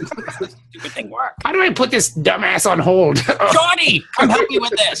 Stupid thing work. How do I put this dumbass on hold? Johnny, come help me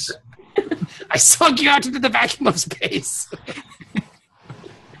with this. I sunk you out into the vacuum of space.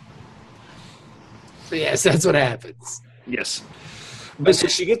 So yes, that's what happens. Yes. But so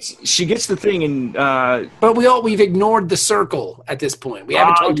she gets the thing, and But we've ignored the circle at this point. We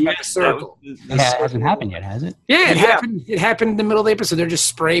haven't talked about the circle. Yeah, it hasn't happened yet, has it? Yeah, it Yeah. happened. It happened in the middle of the episode. They're just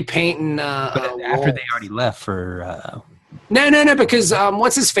spray painting. But after they already left for... No, because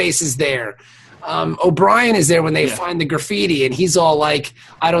what's his face is there. O'Brien is there when they Yeah. find the graffiti, and he's all like,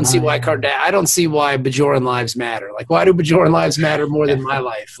 "I don't see why I don't see why Bajoran lives matter. Like, why do Bajoran lives matter more than my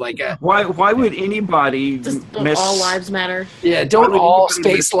life? Like, why would anybody Just don't mess? all lives matter. yeah, don't Why would all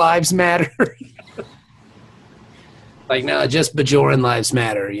anybody space lives matter? Like, no, just Bajoran lives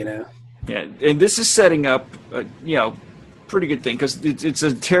matter. You know. Yeah, and this is setting up, pretty good thing because it's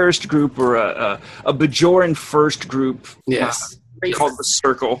a terrorist group or a Bajoran first group. Yes. Called the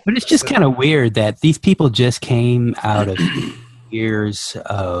Circle. But it's just kind of weird that these people just came out of years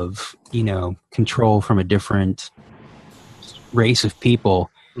of, control from a different race of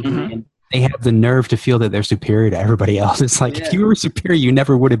people. Mhm. And they have the nerve to feel that they're superior to everybody else. It's like, if you were superior, you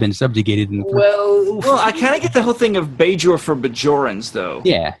never would have been subjugated. Well, I kind of get the whole thing of Bajor for Bajorans, though.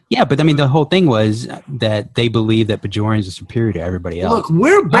 Yeah, but I mean, the whole thing was that they believe that Bajorans are superior to everybody else. Look,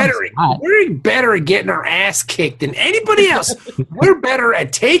 we're better. not. We're better at getting our ass kicked than anybody else. We're better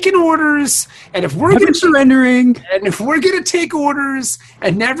at taking orders, and if we're Never gonna surrendering, take orders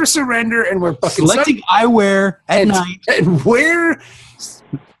and never surrender, and we're fucking selecting eyewear at night. and wear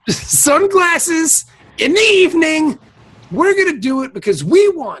sunglasses in the evening, we're gonna do it because we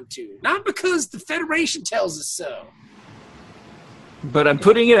want to, not because the Federation tells us so. But I'm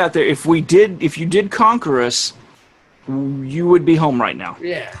putting it out there. If you did conquer us, you would be home right now.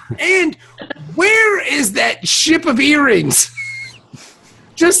 Yeah. And where is that ship of earrings?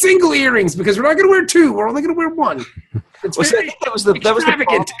 Just single earrings, because we're not going to wear two. We're only going to wear one. It's Well, see, I very think that was the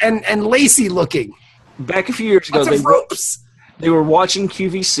extravagant and lacy looking. back a few years ago. Lots of ropes. They were watching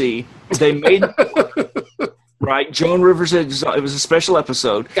QVC. They made right. Joan Rivers said it was a special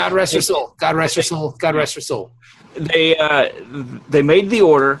episode. God rest her soul. God rest her soul. God rest her soul. They made the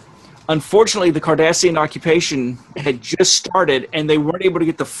order. Unfortunately, the Cardassian occupation had just started, and they weren't able to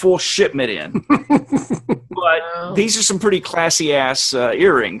get the full shipment in. But these are some pretty classy ass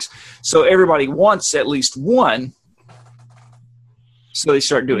earrings, so everybody wants at least one. So they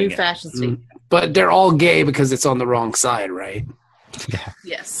start doing New it. fashion suit. But they're all gay because it's on the wrong side, right?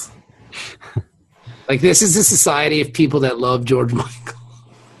 Yes. Like, this is a society of people that love George Michael.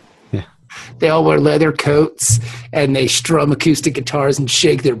 Yeah. They all wear leather coats, and they strum acoustic guitars and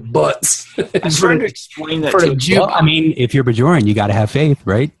shake their butts. I'm trying to explain that for to a Jew. Well, I mean, if you're Bajoran, you got to have faith,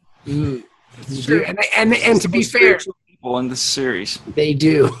 right? Sure. And to be fair, people in this series. they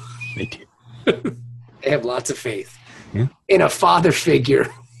do. They do. They have lots of faith Yeah. in a father figure.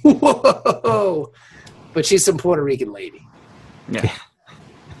 Whoa! But she's some Puerto Rican lady Yeah.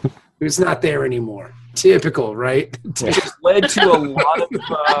 who's not there anymore. Typical, right? Which has led to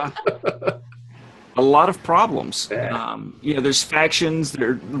a lot of problems. Yeah. There's factions that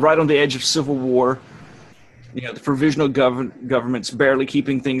are right on the edge of civil war. The provisional government's barely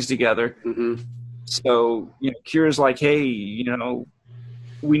keeping things together. Mhm. So, Kira's like, hey,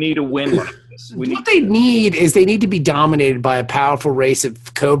 we need a win like What they need is they need to be dominated by a powerful race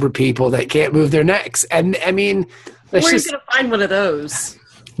of Cobra people that can't move their necks. And I mean, Where are you going to find one of those?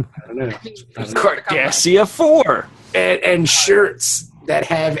 I don't know. Cardassia 4. And shirts that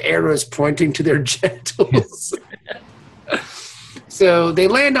have arrows pointing to their genitals. So they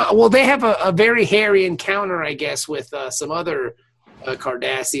land on, well, they have a very hairy encounter, I guess, with some other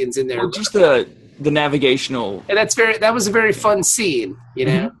Cardassians in there. Well, just the navigational. And that was a very fun scene, you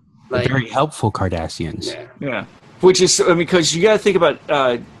know? Mm-hmm. Very helpful Cardassians. Yeah. Which is, because you got to think about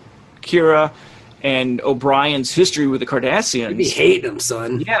Kira and O'Brien's history with the Cardassians. You'd be hating them,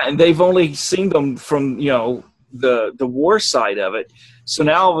 son. Yeah, and they've only seen them from, the war side of it. So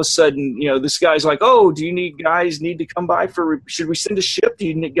now all of a sudden, this guy's like, "Oh, do you guys need to come by should we send a ship? Do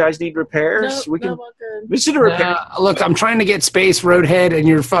you guys need repairs? We send a repair." Look, I'm trying to get space, Roadhead, and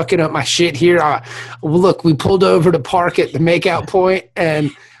you're fucking up my shit here. Look, we pulled over to park at the makeout point,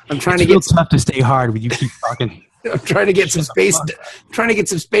 and I'm trying to get. It's tough to stay hard when you keep talking. I'm trying to get some space. Trying to get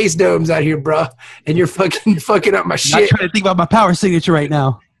some space domes out here, bro. And you're fucking up my shit. I'm trying to think about my power signature right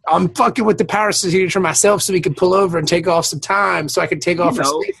now. I'm fucking with the power signature myself, so we can pull over and take off some time, so I can take off.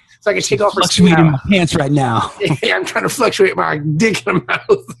 So I can take off. Fluctuating my pants right now. Yeah, I'm trying to fluctuate my dick in my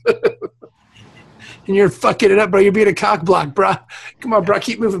mouth. And you're fucking it up, bro. You're being a cock block, bro. Come on, bro.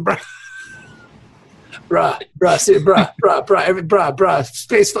 Keep moving, bro. Bruh,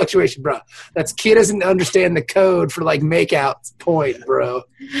 space fluctuation, bro. That's kid doesn't understand the code for like makeout point, bro.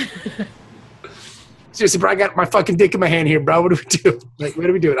 Seriously, bro, I got my fucking dick in my hand here, bro. What do we do? Like, what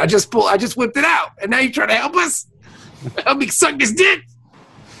are we doing? I just whipped it out, and now you're trying to help us? Help me suck this dick?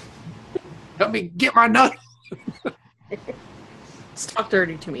 Help me get my nut? Talk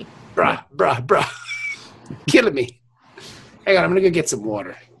dirty to me. Bruh. Killing me. Hang on, I'm gonna go get some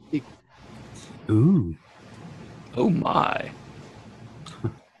water. Ooh. Oh my.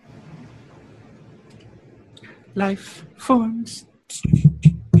 Life forms.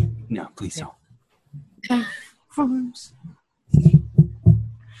 No, please don't. Forms.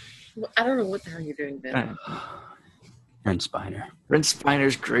 Well, I don't know what the hell you're doing, Ben. Brent Spiner. Brent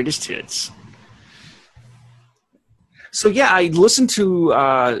Spiner's greatest hits. So yeah, I listened to.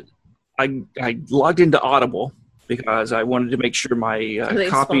 I logged into Audible because I wanted to make sure my Are they a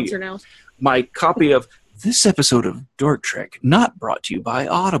copy. sponsor now? My copy of this episode of Dork Trek, not brought to you by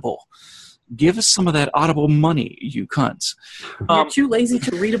Audible. Give us some of that Audible money, you cunts. You're too lazy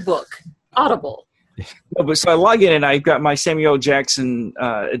to read a book. Audible. No, but so I log in and I've got my Samuel L. Jackson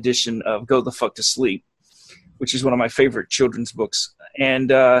edition of Go the Fuck to Sleep, which is one of my favorite children's books.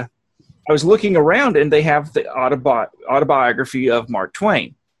 And I was looking around and they have the autobiography of Mark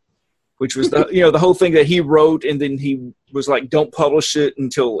Twain, which was the whole thing that he wrote, and then he was like, "Don't publish it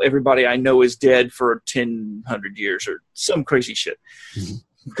until everybody I know is dead for 1,000 years," or some crazy shit.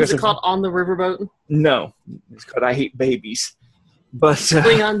 Mm-hmm. Is it called On the Riverboat? No, it's called I Hate Babies. But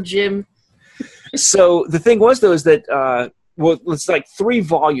Bring on Jim. So the thing was, though, is that it's like 3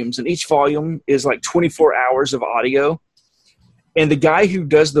 volumes, and each volume is like 24 hours of audio. And the guy who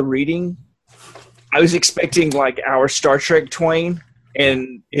does the reading, I was expecting like our Star Trek Twain,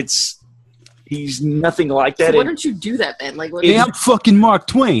 and he's nothing like that. So why don't you do that, Ben? Like, Hey, I'm fucking Mark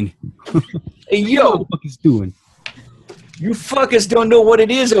Twain. Hey, yo, what the fuck he's doing? You fuckers don't know what it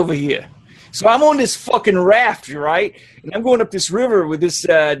is over here. So I'm on this fucking raft, right? And I'm going up this river with this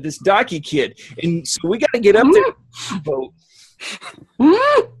donkey kid. And so we got to get up there. Boat.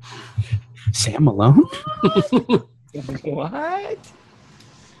 Sam Malone? What?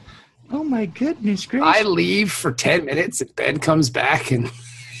 Oh my goodness gracious. I leave for 10 minutes and Ben comes back and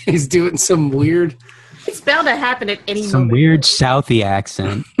he's doing some weird... It's bound to happen at any Some moment. weird Southie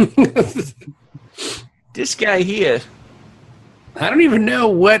accent. This guy here. I don't even know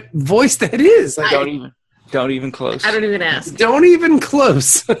what voice that is. Like, Don't even close. I don't even ask. don't even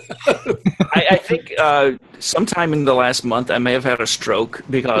close. I think sometime in the last month I may have had a stroke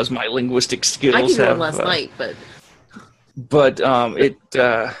because my linguistic skills I did have... one last night, but... But it...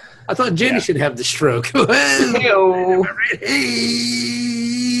 I thought Jenny should have the stroke. Hey-o. Hey.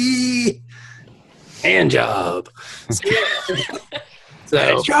 Hand job.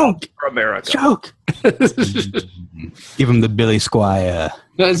 So, Joke! For America. Joke! Give him the Billy Squire.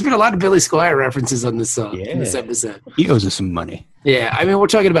 there's been a lot of Billy Squire references on this song, in this Yeah. episode. He owes us some money. Yeah, I mean, we're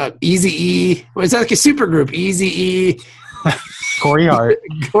talking about Eazy-E. Is that like a super group? Eazy-E, Corey Hart.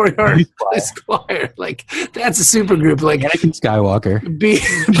 Corey Hart, Billy Billy Squire. Like, that's a super group. Like, Anakin Skywalker.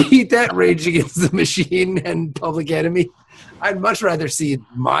 beat that Rage Against the Machine and Public Enemy. I'd much rather see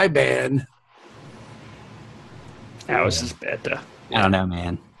my band. Ours is better. I don't know,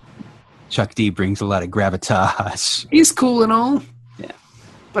 man. Chuck D brings a lot of gravitas. He's cool and all. Yeah.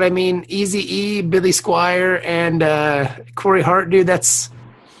 But I mean, Eazy-E, Billy Squire, and Corey Hart, dude, that's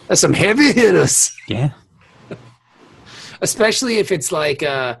some heavy hitters. Yeah. Especially if it's like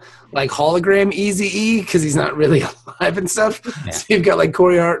hologram Eazy-E, because he's not really alive and stuff. Yeah. So you've got like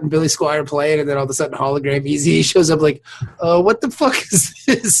Corey Hart and Billy Squire playing, and then all of a sudden hologram Eazy-E shows up like, what the fuck is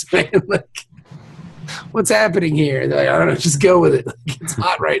this, man? Like, what's happening here? They're like, I don't know, just go with it. Like, it's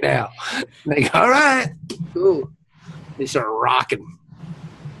hot right now. Like, all right, cool. They start rocking.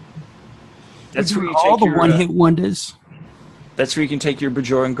 That's where you all take the your, one-hit wonders. That's where you can take your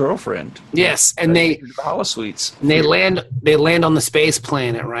Bajoran girlfriend. Yes, and The holosuites. they land on the space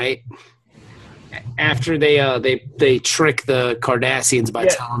planet, right? After they trick the Cardassians by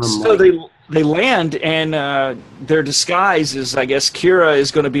telling them. So they land, and their disguise is, I guess, Kira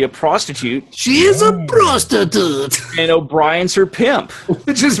is going to be a prostitute, She is a prostitute, and O'Brien's her pimp,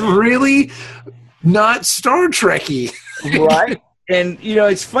 which is really not Star Trekky. right? And you know,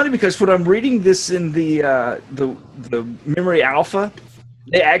 it's funny because when I'm reading this in the Memory Alpha,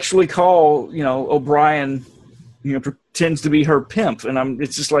 they actually call O'Brien, pretends to be her pimp, and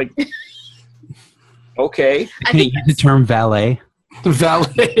it's just like, okay. I think The term valet.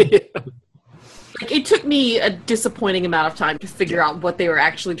 Valet. like, it took me a disappointing amount of time to figure out what they were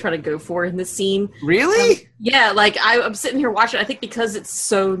actually trying to go for in this scene. Really? Yeah, like I'm sitting here watching. I think because it's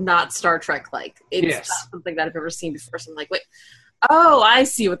so not Star Trek like, it's Yes. not something that I've ever seen before. So I'm like, wait, oh, I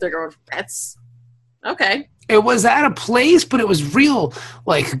see what they're going for. That's okay. It was at a place, but it was real,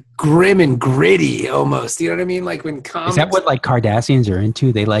 like, grim and gritty almost. You know what I mean? Like when comics. Is that what like Cardassians are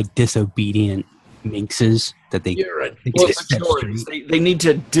into? They like disobedient minxes that they. You're right. they Well, just set Bajorans. straight. They need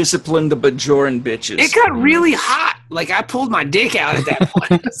to discipline the Bajoran bitches. it got really hot. Like I pulled my dick out at that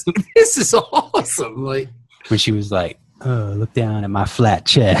point. I was like, this is awesome. Like, When she was like, "Oh, look down at my flat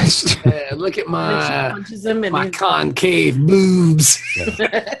chest." look at And then she my punches him, and my he's- concave boobs.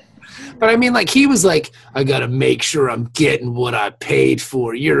 But I mean, like, he was like, I gotta make sure I'm getting what I paid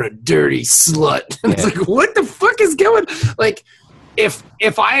for. You're a dirty slut. And it's Yeah. like, what the fuck is going? Like, if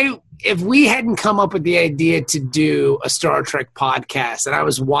we hadn't come up with the idea to do a Star Trek podcast, and I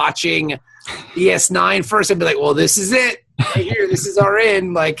was watching DS9 first, I'd be like, well, this is it right here. This is our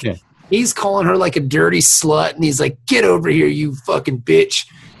end. Like, Yeah. he's calling her like a dirty slut, and he's like, get over here, you fucking bitch.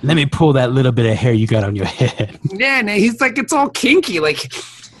 Let me pull that little bit of hair you got on your head. Yeah, and he's like, it's all kinky. Like,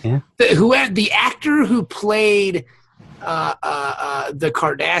 Yeah. the actor who played the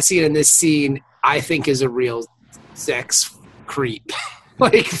Cardassian in this scene, I think, is a real sex creep.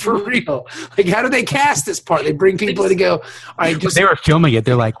 Like, for real. Like, how do they cast this part? They bring people in to go, all right, When just they were filming it,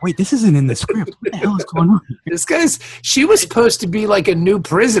 they're like, "Wait, this isn't in the script. What the hell is going on?" this guy's. She was supposed to be like a new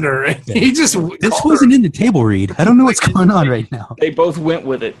prisoner, and he just This called wasn't in the table read. I don't know what's going on right now. They both went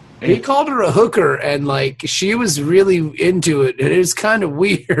with it. He called her a hooker, and like she was really into it, and it was kind of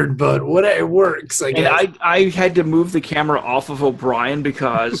weird, but it works. I And guess. I had to move the camera off of O'Brien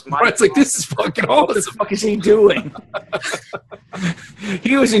because It's like, this is fucking what the awesome. fuck is he doing?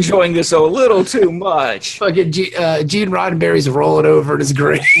 He was enjoying this a little too much. Fucking Gene Roddenberry's rolling over in his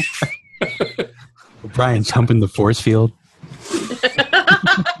grave. Brian's humping the force field.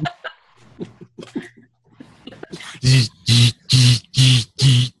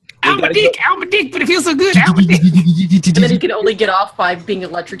 Ow, my dick, but it feels so good. Ow, my dick. and then he can only get off by being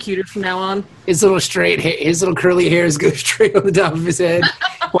electrocuted from now on. His little his little curly hairs go straight on the top of his head.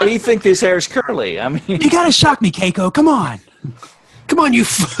 Why do you think this hair's curly? I mean, You gotta shock me, Keiko. Come on. Come on, you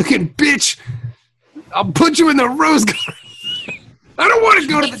fucking bitch. I'll put you in the rose garden. I don't want to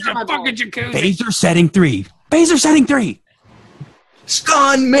go to the Phaser my fucking jacuzzi. Phaser setting 3. Phaser setting 3.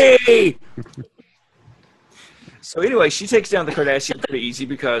 stun me! So anyway, she takes down the Cardassian pretty easy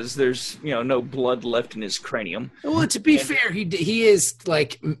because there's no blood left in his cranium. Well, to be fair, he is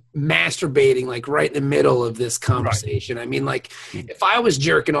like masturbating like right in the middle of this conversation. I mean, like if I was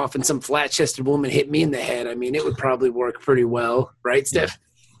jerking off and some flat-chested woman hit me in the head, I mean, it would probably work pretty well, right, Steph?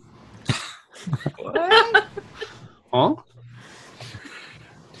 Huh?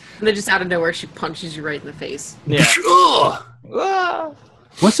 And then just out of nowhere, she punches you right in the face. Yeah. Ugh. Ah.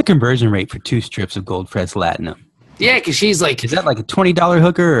 What's the conversion rate for 2 strips of gold pressed latinum? Yeah, because she's like, Is that like a $20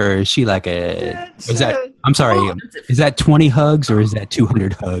 hooker, or is she like is that? I'm sorry. Is that 20 hugs or is that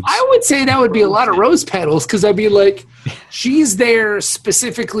 200 hugs? I would say that would be a lot of rose petals because I'd be like, she's there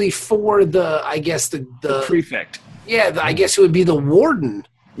specifically for the, I guess the Prefect. yeah, I guess it would be the warden.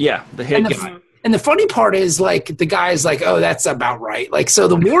 Yeah, the head And guy. and the funny part is like the guy's like, oh, that's about right. Like, so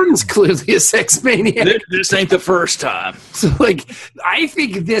the warden's clearly a sex maniac. This ain't the first time. So like, I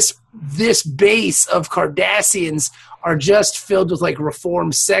think this base of Cardassians are just filled with like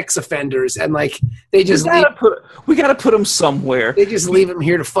reformed sex offenders, and like they just we gotta put them somewhere. they just leave them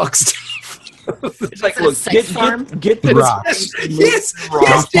here to fuck stuff. It's like, Is it a look, sex farm? get the Rocks. yes, Go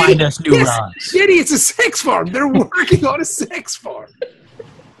yes, find Diddy, us new yes, rocks. Diddy, it's a sex farm. They're working on a sex farm.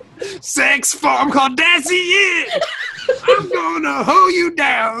 Sex farm called Dassy. Yeah. I'm gonna hoe you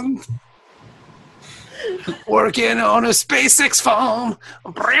down. Working on a SpaceX farm,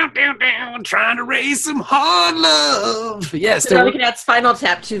 trying to raise some hard love. Yes, So now we can add Spinal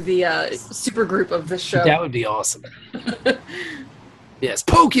Tap to the super group of this show. that would be awesome. Yes,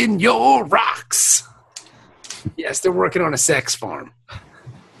 poking your rocks. Yes, they're working on a sex farm.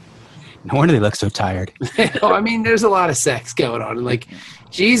 No wonder they look so tired. I mean, there's a lot of sex going on. And like,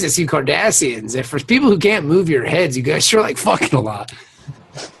 Jesus, you Kardashians. If for people who can't move your heads, you guys sure like fucking a lot.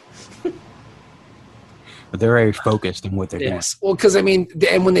 But they're very focused on what they're Yes. Well, because I mean,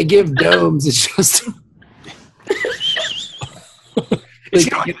 and when they give domes, it's just.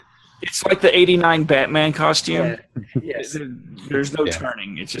 It's like the '89 Batman costume. Yeah. Yes. There's no Yeah.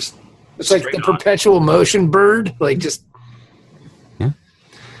 turning. It's just. It's like the straight on. perpetual motion bird. Like, just. Yeah.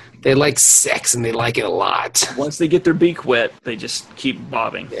 They like sex and they like it a lot. Once they get their beak wet, they just keep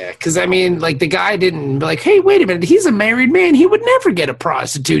bobbing. Yeah, because I mean, like the guy didn't be like, "Hey, wait a minute, he's a married man. He would never get a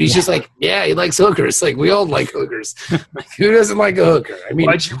prostitute." He's just like, "Yeah, he likes hookers. Like we all like hookers. Like, who doesn't like a hooker?" I mean,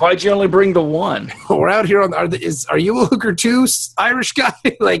 Why'd you only bring the one? we're out here on. Are you a hooker too, Irish guy?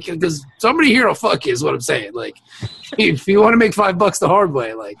 Like, because somebody here will fuck you. Is what I'm saying. Like, if you want to make $5 the hard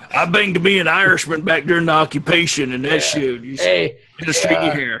way, like, I banged to be an Irishman back during the occupation, and that shit. You hey, just straighten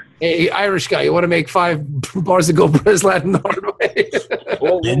your hair. hey, Irish guy, you want to make 5 bars of gold press Latin the hard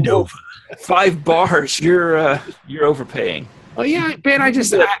way? Bend over. 5 bars. You're overpaying. Oh yeah, Ben.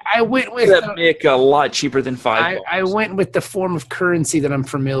 I went with. That make a lot cheaper than 5 bars. I went with the form of currency that I'm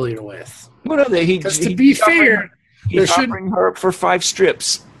familiar with. Well, no, Because to be fair, there he's should offering her up for 5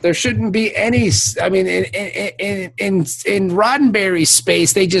 strips. there shouldn't be any. I mean, in Roddenberry's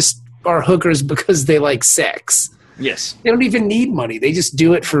space, they just are hookers because they like sex. Yes, They don't even need money. They just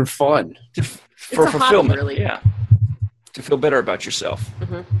do it for fun. for a hobby, fulfillment. really. Yeah, to feel better about yourself.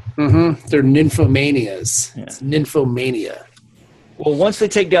 Mm-hmm. They're nymphomanias. Yeah. It's nymphomania. Well, once they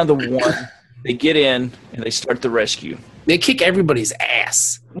take down the one, they get in and they start the rescue. They kick everybody's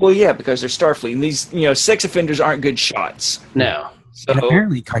ass. Well, yeah, because they're Starfleet, and these sex offenders aren't good shots. No. So, And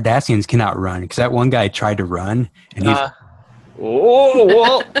apparently Cardassians cannot run because that one guy tried to run and he's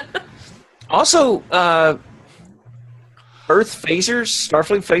well. Also, Earth phasers,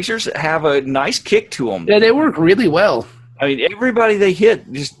 Starfleet phasers, have a nice kick to them. Yeah, they work really well. I mean, everybody they hit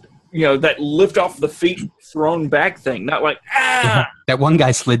just that lift off the feet, thrown back thing. Not like that one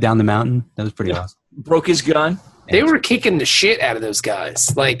guy slid down the mountain. That was pretty awesome. broke his gun. They were kicking the shit out of those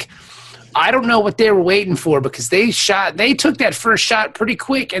guys. Like, I don't know what they were waiting for because they took that first shot pretty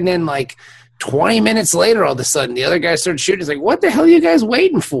quick, and then like 20 minutes later, all of a sudden, the other guy started shooting. It's like, what the hell are you guys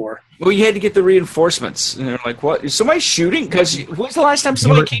waiting for? Well, you had to get the reinforcements, and they're like, "What? Is somebody shooting?" Because when's the last time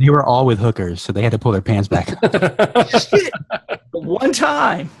somebody came? They were all with hookers, so they had to pull their pants back. Shit. One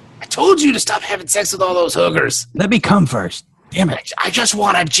time. I told you to stop having sex with all those hookers. Let me come first. Damn it. I just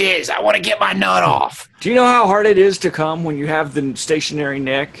want to jizz. I want to get my nut off. Do you know how hard it is to come when you have the stationary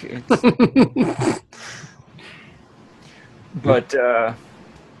neck? But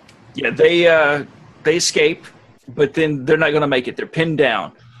yeah, they escape, but then they're not going to make it. They're pinned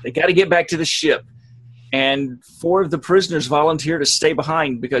down. They got to get back to the ship, and 4 of the prisoners volunteer to stay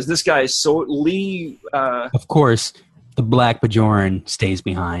behind because this guy is so Lee. Of course, the Black Bajoran stays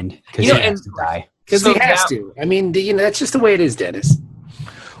behind because he has to die. Because So he has now- to. I mean, that's just the way it is, Dennis.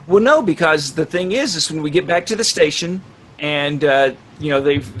 Well, no, because the thing is when we get back to the station, and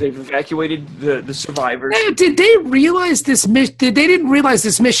they've evacuated the survivors. Now, did they realize this? They didn't realize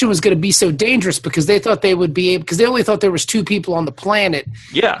this mission was going to be so dangerous because they thought they would be able. Because they only thought there was 2 people on the planet.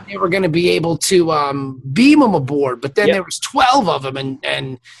 Yeah. They were going to be able to beam them aboard, but then Yep. there was 12 of them,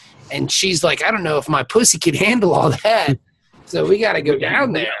 and she's like, I don't know if my pussy could handle all that. So we got to go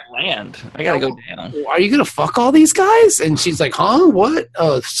down there. Land. I got to go down. Are you going to fuck all these guys? And she's like, huh? What?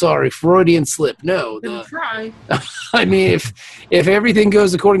 Oh, sorry, Freudian slip. No, Didn't try. I mean, if everything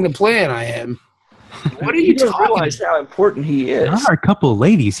goes according to plan, I am. What are you don't talking realize how important he is. There are a couple of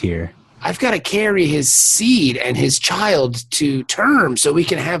ladies here. I've got to carry his seed and his child to term so we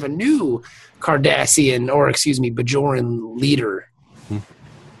can have a new Cardassian, or excuse me, Bajoran leader.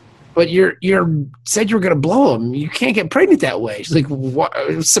 But you said you were going to blow him. You can't get pregnant that way. She's like, what?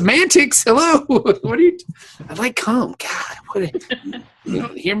 Semantics? Hello? What are you? I like cum. God, what? You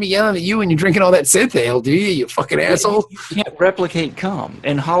don't hear me yelling at you when you're drinking all that synth ale, do you? You fucking asshole. You can't replicate cum,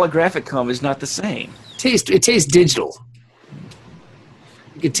 and holographic cum is not the same. It tastes digital.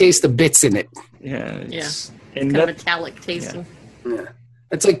 You can taste the bits in it. Yeah. Yeah. And Kind of that, metallic tasting. Yeah.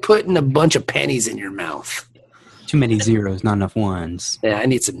 It's like putting a bunch of pennies in your mouth. Too many zeros, not enough ones. Yeah, I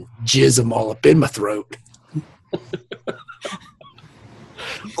need some jism all up in my throat.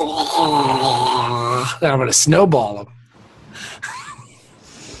 Oh, I'm going to snowball them.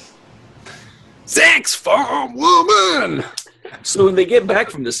 Sex farm woman! so when they get back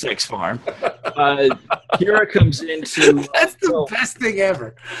from the sex farm, Kira comes into. That's the best thing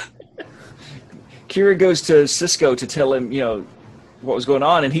ever. Kira goes to Cisco to tell him, what was going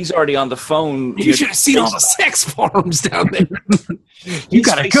on, and he's already on the phone. You should have seen all the sex farms down there. You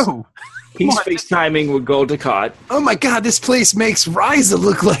gotta go. He's FaceTiming with Gul Dukat. Oh my God, this place makes Ryza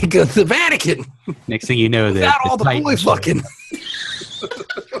look like the Vatican. Next thing you know, Without all the boy fucking.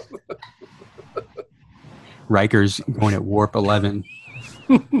 Riker's going at warp 11.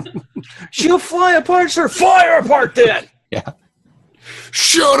 She'll fly apart, sir. Fire apart then. Yeah.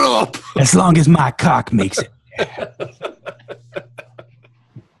 Shut up. As long as my cock makes it.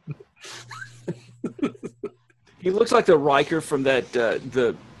 He looks like the Riker from that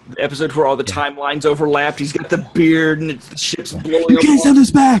the episode where all the timelines overlapped. He's got the beard and the ship's blowing You can't send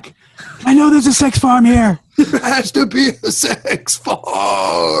us back. I know there's a sex farm here. There has to be a sex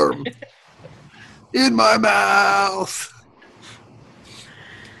farm in my mouth.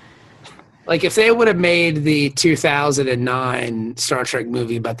 Like if they would have made the 2009 Star Trek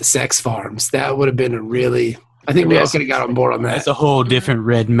movie about the sex farms, that would have been a really. I think we all could have got on board on that. That's a whole different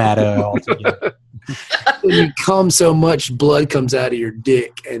red matter altogether. When you come so much, blood comes out of your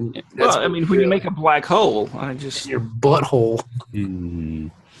dick, and that's Well, I mean, when you make a black hole, I just your butthole.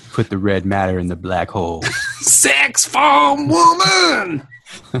 Put the red matter in the black hole. Sex farm woman.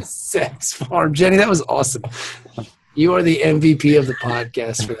 Sex farm, Jenny. That was awesome. You are the MVP of the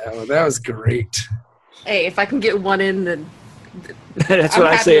podcast for that one. That was great. Hey, if I can get one in, then that's I'm what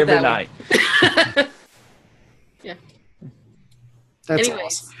I happy say with every that night. Yeah. That's Anyways.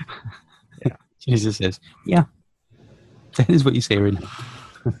 awesome. Jesus says, yeah. That is what you say right now.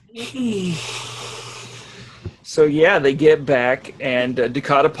 So yeah, they get back, and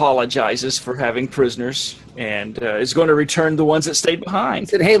Dukat apologizes for having prisoners, and is going to return the ones that stayed behind.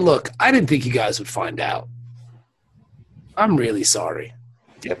 Said, hey, look, I didn't think you guys would find out. I'm really sorry.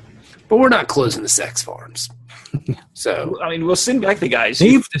 Yep. But we're not closing the sex farms. So, I mean, we'll send back the guys.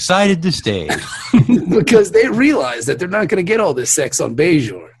 They've decided to stay. because they realize that they're not going to get all this sex on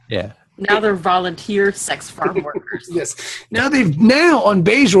Bajor. Yeah. now they're volunteer sex farm workers. Yes. Now on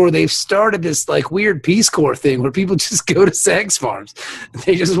Bajor they've started this like weird Peace Corps thing where people just go to sex farms.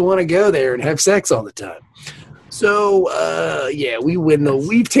 They just want to go there and have sex all the time. So yeah,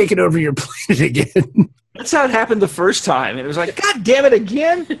 we've taken over your planet again. That's how it happened the first time. And it was like, God damn it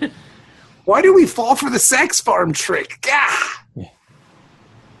again. Why do we fall for the sex farm trick? Gah!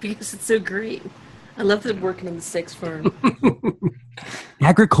 Because it's so great. I love them working in the sex farm.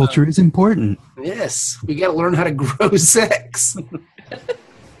 Agriculture is important. Yes, we got to learn how to grow sex.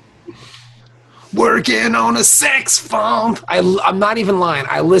 Working on a sex farm. I'm not even lying.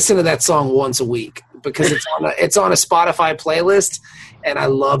 I listen to that song once a week because it's on a Spotify playlist, and I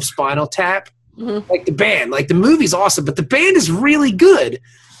love Spinal Tap. Mm-hmm. Like the band, like the movie's awesome, but the band is really good.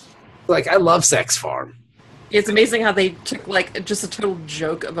 Like I love Sex Farm. It's amazing how they took like just a total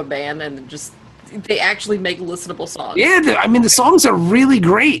joke of a band and just they actually make listenable songs. Yeah, I mean the songs are really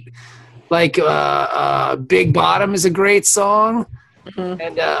great. Like Big Bottom is a great song,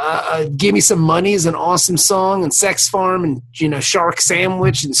 and Give Me Some Money is an awesome song, and Sex Farm and Shark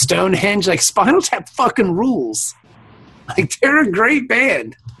Sandwich and Stonehenge. Like Spinal Tap fucking rules. Like they're a great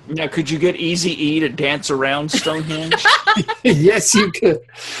band. Now, could you get Eazy-E to dance around Stonehenge? Yes, you could.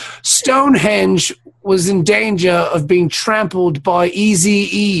 Stonehenge was in danger of being trampled by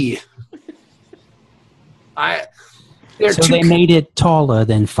Eazy-E. They made it taller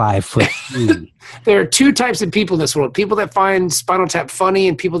than 5'3". There are two types of people in this world. People that find Spinal Tap funny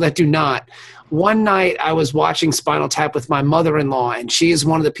and people that do not. One night I was watching Spinal Tap with my mother-in-law, and she is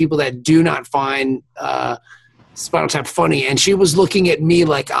one of the people that do not find Spinal Tap funny, and she was looking at me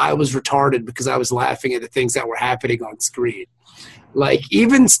like I was retarded because I was laughing at the things that were happening on screen. Like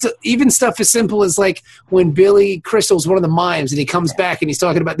even stuff as simple as like when Billy Crystal's one of the mimes and he comes back and he's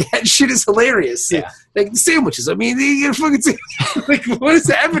talking about that shit is hilarious. Yeah. Like the sandwiches. I mean, you get fucking like what is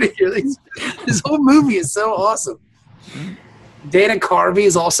happening here? Like, this whole movie is so awesome. Dana Carvey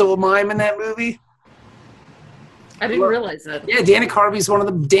is also a mime in that movie. I didn't realize that. Yeah, Dana Carvey's one of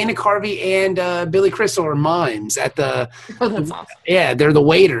them. Dana Carvey and Billy Crystal are mimes at the. Oh, that's awesome. Yeah, they're the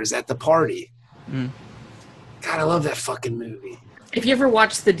waiters at the party. God, I love that fucking movie. If you ever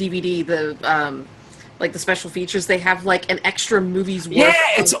watched the DVD, the like the special features, they have like an extra movie's worth. Yeah,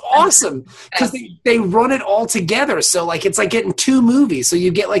 it's awesome because they run it all together. So like it's like getting 2 movies. So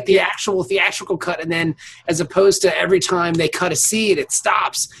you get like the actual theatrical cut, and then as opposed to every time they cut a scene, it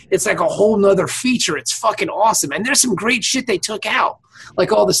stops. It's like a whole nother feature. It's fucking awesome. And there's some great shit they took out,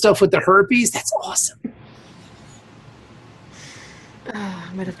 like all the stuff with the herpes. That's awesome.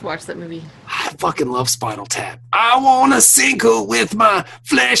 I might have to watch that movie. I fucking love Spinal Tap. I want to sink her with my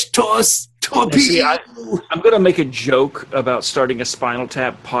flesh torpedo. See, I'm going to make a joke about starting a Spinal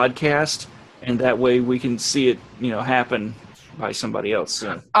Tap podcast, and that way we can see it, happen by somebody else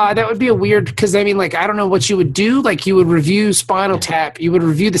soon. That would be a weird, because I mean, like, I don't know what you would do. Like, you would review Spinal Tap, you would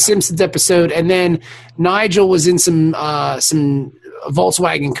review the Simpsons episode, and then Nigel was in some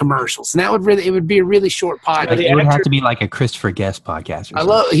Volkswagen commercials, and it would be a really short podcast. It would have to be like a Christopher Guest podcast.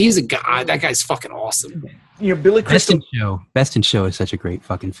 He's a guy. That guy's fucking awesome. Billy Crystal. Best in Show is such a great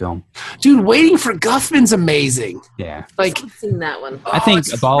fucking film. Dude, Waiting for Guffman's amazing. Yeah. Like, I've seen that one. I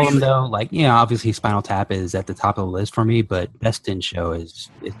think of all of them, though, like, obviously Spinal Tap is at the top of the list for me, but Best in Show is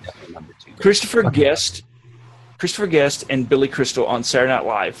definitely number 2. Christopher Guest and Billy Crystal on Saturday Night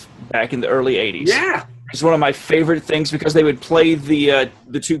Live back in the early 80s. Yeah. It's one of my favorite things because they would play the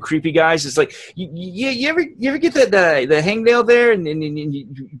 2 creepy guys. It's like, you ever get that the hangnail there and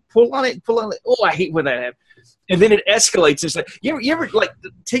you pull on it. Oh, I hate when that happens. And then it escalates. It's like, you ever like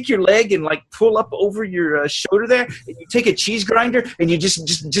take your leg and like pull up over your shoulder there, and you take a cheese grinder and you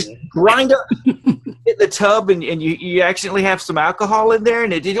just grind up in the tub, and you accidentally have some alcohol in there,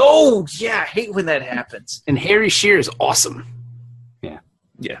 and I hate when that happens. And Harry Shearer is awesome. Yeah.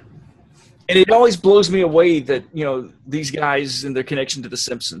 And it always blows me away that, these guys and their connection to The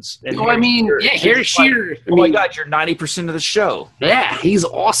Simpsons. And Harry Shearer. My God, you're 90% of the show. Yeah, he's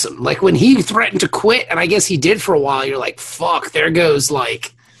awesome. Like, when he threatened to quit, and I guess he did for a while, you're like, fuck, there goes,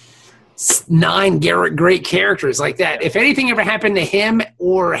 like, 9 great characters like that. If anything ever happened to him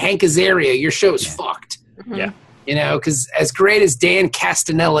or Hank Azaria, your show's fucked. Yeah. Because as great as Dan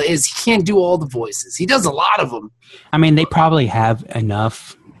Castanella is, he can't do all the voices. He does a lot of them. I mean, they probably have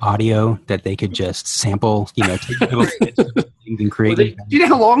enough audio that they could just sample, take little bits of things and create. Do you know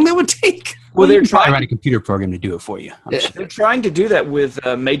how long that would take? Well, they're trying to write a computer program to do it for you. They're trying to do that with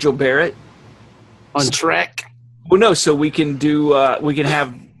Majel Barrett on Trek. Well, no, so we can do we can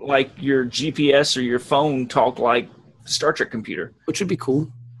have like your GPS or your phone talk like Star Trek computer, which would be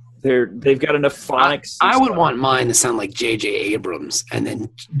cool. They've got enough phonics. I would want mine to sound like J.J. Abrams and then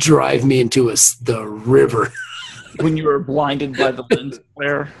drive me into the river. When you were blinded by the lens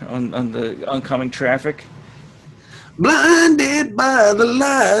flare on the oncoming traffic. Blinded by the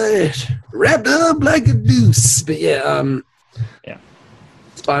light, wrapped up like a deuce. But yeah.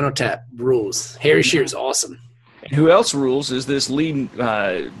 Spinal Tap rules. Harry Shearer's awesome. And who else rules is this Lee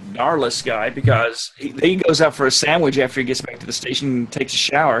Narlis guy, because he goes out for a sandwich after he gets back to the station and takes a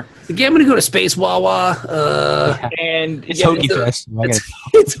shower. Again, I'm going to go to Space Wawa. And it's Hoagie Fest.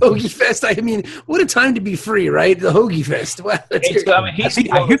 It's Hoagie Fest. I mean, what a time to be free, right? The Hoagie Fest. Wow, I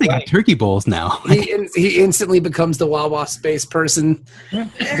hear they got turkey bowls now. He instantly becomes the Wawa space person. Yeah.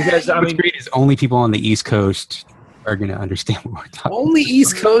 Because what's great is only people on the East Coast are going to understand what we're talking about. Only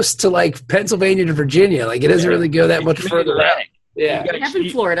East Coast to like Pennsylvania to Virginia. Like, it doesn't really go that much further out. Yeah. They have in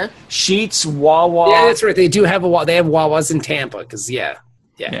Florida. Sheets, Wawa. Yeah, that's right. They do have they have Wawas in Tampa because yeah.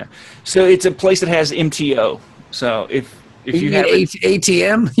 So it's a place that has MTO. So if you have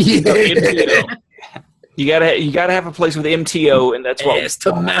ATM, MTO. You gotta have a place with MTO, and that's what ass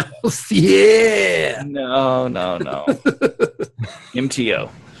to mouth. Yeah. No. MTO.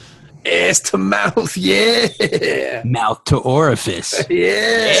 Ass to mouth, yeah. Mouth to orifice,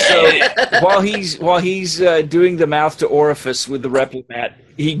 yeah. So while he's doing the mouth to orifice with the Replimat,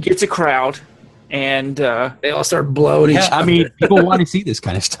 he gets a crowd, and they all start blowing each other. I mean, people want to see this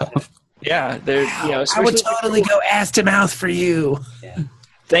kind of stuff. Yeah, they're I would totally go ass to mouth for you. Yeah.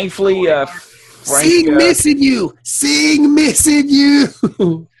 Thankfully, Frank, missing you.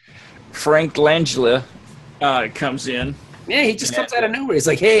 Frank Langella comes in. Yeah, he just comes out of nowhere. He's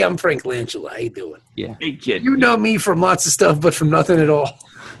like, "Hey, I'm Frank Langella. How you doing?" Yeah. Hey, kid. You know me from lots of stuff, but from nothing at all.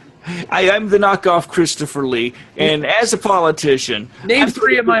 I'm the knockoff Christopher Lee, and as a politician... Name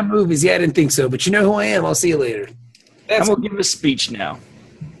 3 of my movies. Yeah, I didn't think so, but you know who I am. I'll see you later. I'm going to give a speech now.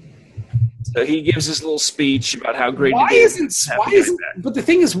 So he gives his little speech about how great but the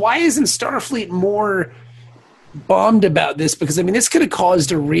thing is, why isn't Starfleet more bummed about this? Because, I mean, this could have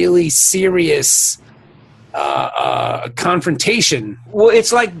caused a really serious... confrontation. Well,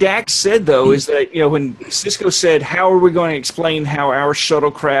 it's like Dax said, though, is that, when Cisco said, how are we going to explain how our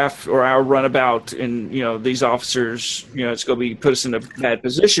shuttlecraft or our runabout and, these officers, it's going to put us in a bad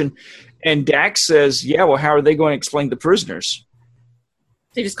position. And Dax says, yeah, well, how are they going to explain the prisoners?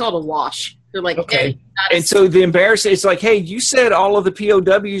 They just call it a wash. They're like, Okay. hey, not And so the embarrassing, it's like, hey, you said all of the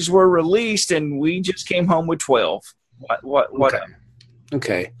POWs were released, and we just came home with 12. What? Okay.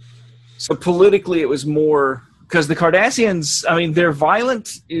 Okay. So politically, it was more because the Cardassians. I mean, they're violent,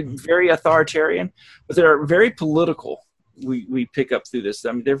 very authoritarian, but they're very political. We pick up through this.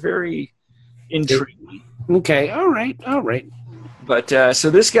 I mean, they're very intriguing. Okay. All right. But so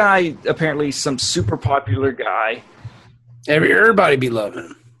this guy apparently some super popular guy. Everybody be loving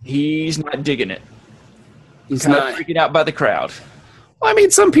him. He's not digging it. He's Kind not. of freaking out by the crowd. I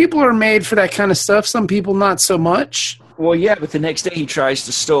mean, some people are made for that kind of stuff. Some people not so much. Well, yeah, but the next day he tries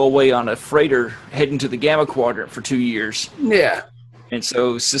to stow away on a freighter heading to the Gamma Quadrant for 2 years. Yeah. And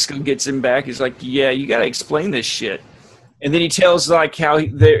so Cisco gets him back. He's like, yeah, you got to explain this shit. And then he tells like how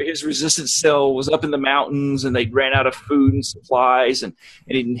his resistance cell was up in the mountains and they ran out of food and supplies. And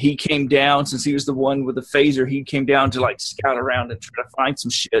he came down, since he was the one with the phaser, he came down to like scout around and try to find some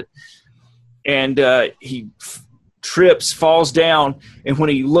shit. And he trips, falls down. And when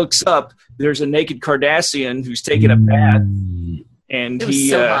he looks up, there's a naked Cardassian who's taking a bath. And it was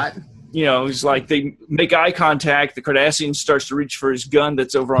so hot. He's like, they make eye contact. The Cardassian starts to reach for his gun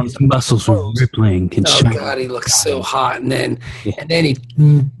that's over on His muscles were rippling. Oh God, he looks so hot, and then he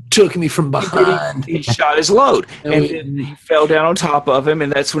took me from behind. He shot his load, and then he fell down on top of him,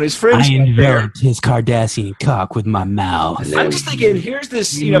 and that's when his friends. I enveloped his Cardassian cock with my mouth. I'm just thinking, here's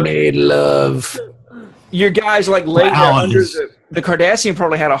this, made love. Your guys like laid there Wow. under the Cardassian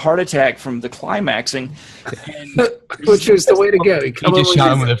probably had a heart attack from the climaxing, Which is the way to go. You He come in just when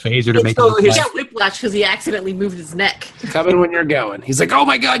shot him you're- with a phaser to make So him his- He got whiplash because he accidentally moved his neck. come in when you're going. He's like, "Oh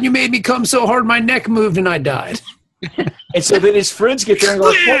my God, you made me come so hard, my neck moved, and I died." and so then his friends get there and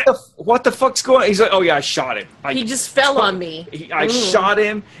go, what the fuck's going on? He's like, oh yeah, I shot him. He just fell on me. I shot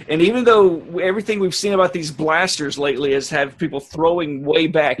him, and even though everything we've seen about these blasters lately is have people throwing way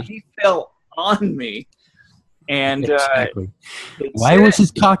back, he fell on me. And Exactly. Why was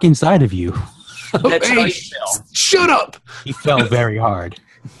his cock inside of you? that's how Hey, he fell. shut up! He fell very hard.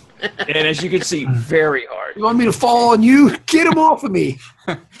 And as you can see, very hard. You want me to fall on you? Get him off of me.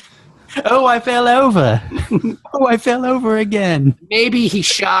 Oh, I fell over. Oh, I fell over again. Maybe he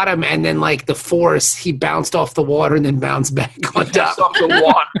shot him, and then like the force, he bounced off the water and then bounced back on top. Off the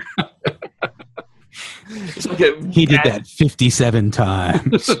water. It's like He did that 57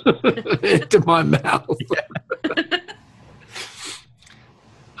 times. into my mouth.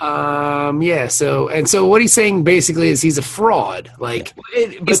 So what he's saying basically is he's a fraud. Like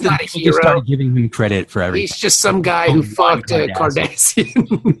he's not a People just hero. started giving him credit for everything. He's just some guy who fucked a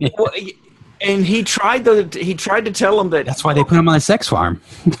Cardassian. Well, and he tried to tell him that That's why they put him on a sex farm,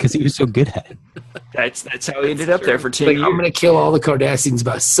 because he was so good at it. that's how he ended up there for 10 Like, years. I'm gonna kill all the Cardassians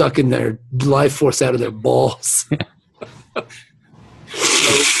by sucking their life force out of their balls. You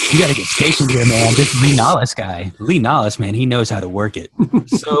got to get stationed here, man. This Lee Nollis guy. Lee Nollis, man, he knows how to work it.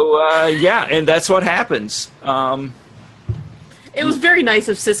 So and that's what happens. It was very nice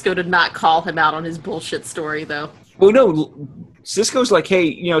of Cisco to not call him out on his bullshit story, though. Well, no, Cisco's like,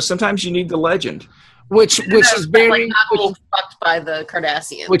 hey, sometimes you need the legend. which is very like not being fucked by the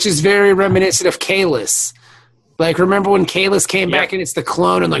Cardassians. which is very reminiscent of Kahless. Like, remember when Kahless came Yeah. back and it's the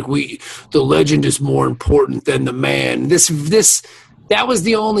clone, and like the legend is more important than the man. That was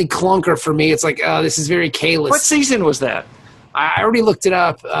the only clunker for me. It's like, oh, this is very Kahless. What season was that? I already looked it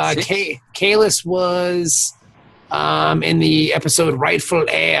up. Six? Kahless was in the episode Rightful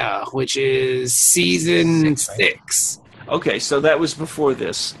Heir, which is season 6. Okay, so that was before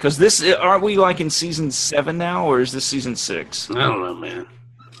this. Because aren't we like in season 7 now, or is this season 6? I don't know, man.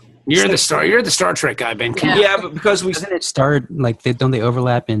 You're the Star Trek guy, Ben. Come on. Yeah, but because we Doesn't it start, like, don't they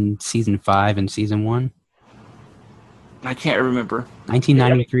overlap in season 5 and season 1? I can't remember.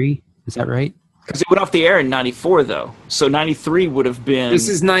 1993? Is that right? Because it went off the air in 94, though. So 93 would have been... This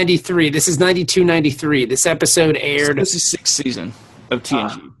is 93. This is 92, 93. This episode aired. This is 6th season of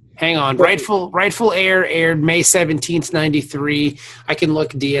TNG. Hang on. Rightful Heir aired May 17th, 93. I can look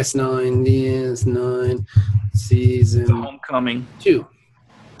DS9 season Homecoming. 2.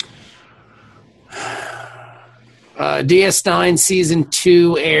 DS9 season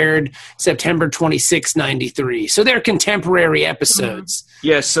 2 aired September 26, 93. So they're contemporary episodes.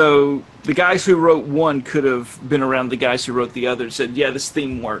 Yeah, so the guys who wrote one could have been around the guys who wrote the other and said, yeah, this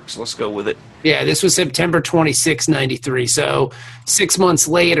theme works. Let's go with it. Yeah, this was September 26, 93. So 8 months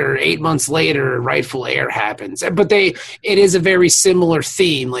later, Rightful Heir happens. But it is a very similar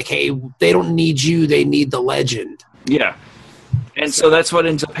theme. Like, hey, they don't need you, they need the legend. Yeah. And so that's what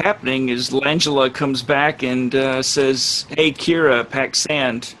ends up happening is Langella comes back and says, hey, Kira, pack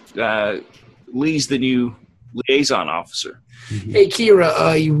sand. Lee's the new liaison officer. Hey,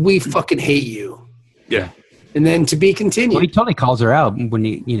 Kira, we fucking hate you. Yeah. And then to be continued. Well, he totally calls her out when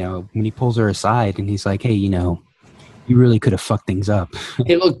he pulls her aside and he's like, hey, you really could have fucked things up.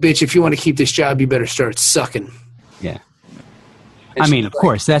 Hey, look, bitch, if you want to keep this job, you better start sucking. Yeah. I mean, of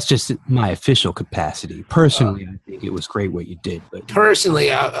course, that's just my official capacity. Personally, I think it was great what you did. But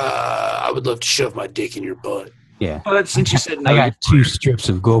personally, I would love to shove my dick in your butt. yeah. Well, since you said no, I got 2 strips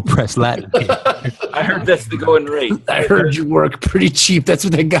of gold press Latin. I heard that's the going rate. I heard you work pretty cheap. That's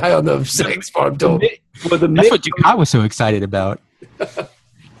what that guy on the sex farm told me. Well, That's what Jakai was so excited about.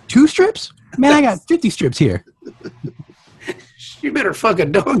 2 strips? Man, I got 50 strips here. You better fuck a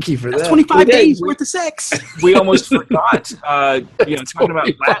donkey for That's that. 25 days worth of sex. we almost forgot. Talking about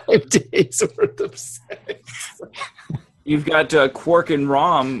Latin, 5 days worth of sex. you've got Quark and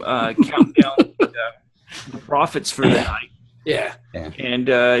Rom counting down the profits for the night, Yeah.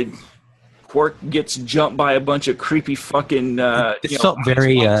 and Quark gets jumped by a bunch of creepy fucking. This felt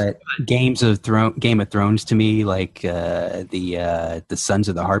very Game of Thrones to me, like the Sons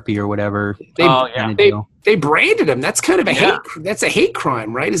of the Harpy or whatever. They branded him. That's kind of a hate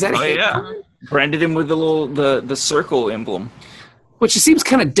crime, right? Is that a hate crime? Branded him with the circle emblem. Which it seems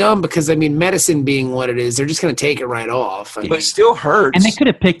kind of dumb because, I mean, medicine being what it is, they're just going to take it right off. But it still hurts. And they could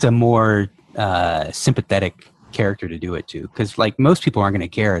have picked a more sympathetic character to do it to, because like most people aren't going to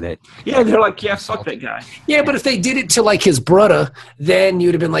care that. Yeah, they're like, yeah, fuck that guy. Yeah, but if they did it to like his brother, then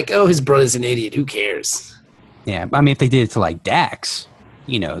you'd have been like, oh, his brother's an idiot. Who cares? Yeah, I mean, if they did it to like Dax,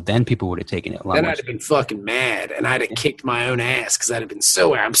 then people would have taken it a lot Then more. I'd have been fucking mad, and I'd have kicked my own ass because I'd have been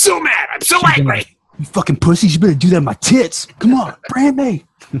I'm so mad. I'm so angry. You fucking pussies, you better do that to my tits. Come on, brand me.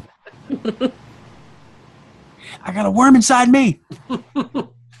 I got a worm inside me.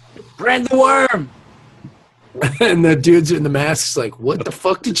 Brand the worm. And the dudes in the masks like, what the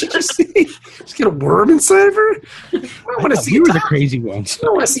fuck did you just see? Just get a worm inside of her? I don't want to see You a were the doctor. crazy ones. I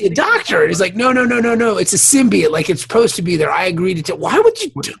don't want to see a doctor. He's like, no. It's a symbiote. Like, it's supposed to be there. I agreed to Why would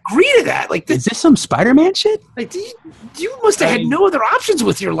you agree to that? Like, Is this some Spider-Man shit? like you must have had no other options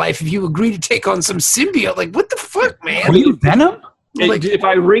with your life if you agreed to take on some symbiote. Like, what the fuck, man? Were you Venom? Like, If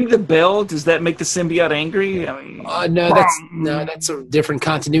I ring the bell, does that make the symbiote angry? I mean, that's a different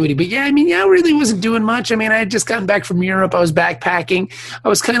continuity. But yeah, I mean, I really wasn't doing much. I mean, I had just gotten back from Europe. I was backpacking. I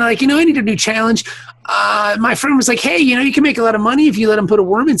was kind of like, I need a new challenge. My friend was like, hey, you can make a lot of money if you let him put a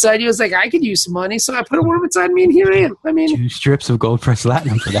worm inside you. I was like, I could use some money. So I put a worm inside me, and here I am. I mean, 2 strips of gold press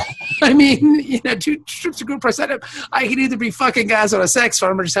Latinum for that. 2 strips of good press. I could either be fucking guys on a sex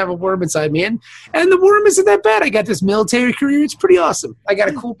farm or just have a worm inside me. And the worm isn't that bad. I got this military career. It's pretty awesome. I got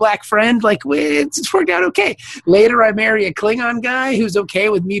a cool black friend. Like, it's worked out okay. Later, I marry a Klingon guy who's okay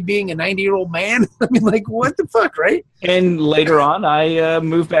with me being a 90-year-old man. I mean, like, what the fuck, right? and later on, I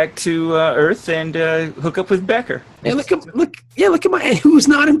move back to Earth and hook up with Becker. Hey, look at my who's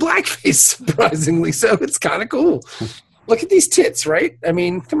not in blackface, surprisingly. So it's kind of cool. Look at these tits, right? I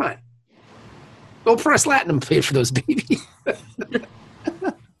mean, come on. Gold Press Latinum paid for those babies.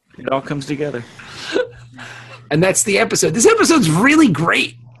 It all comes together. And that's the episode. This episode's really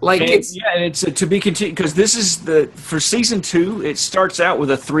great. Like, it's to be continued because this is for season 2. It starts out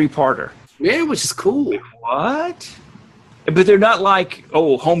with a 3-parter. Yeah, which is cool. What? But they're not like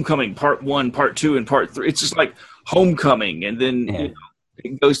Homecoming Part 1, Part 2, and Part 3. It's just like Homecoming, and then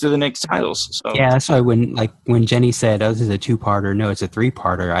it goes to the next titles. So Yeah, that's why when Jenny said, "Oh, this is a 2-parter," no, it's a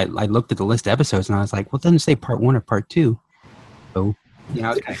 3-parter. I looked at the list of episodes and I was like, "Well, it doesn't say Part 1 or Part 2." So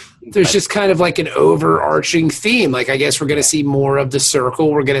There's just kind of like an overarching theme. Like, I guess we're going to see more of the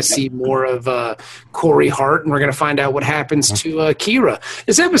Circle. We're going to see more of Corey Hart, and we're going to find out what happens to Kira.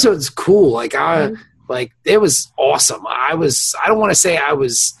 This episode's cool. Like, it was awesome. I don't want to say I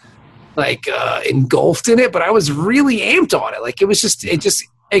was like engulfed in it, but I was really amped on it. Like,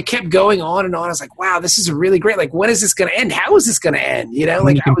 it kept going on and on. I was like, wow, this is really great. Like, when is this going to end? How is this going to end?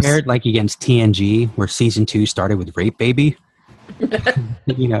 when you compare it like against TNG, where season 2 started with Rape Baby. It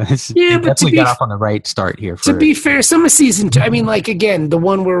definitely got off on the right start here. To be fair, some of season 2, I mean, like, again, the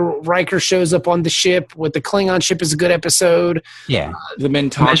one where Riker shows up on the ship with the Klingon ship is a good episode. Yeah, the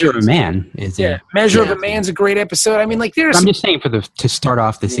Measure of a Man is. Measure of a Man's a great episode. I mean, like, I'm just saying to start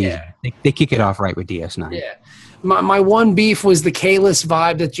off the season, they kick it off right with DS9. Yeah. My one beef was the Kalis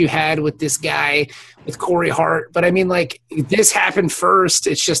vibe that you had with this guy, with Corey Hart. But I mean, like, this happened first.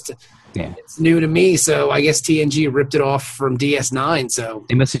 It's just, it's new to me. So I guess TNG ripped it off from DS9. So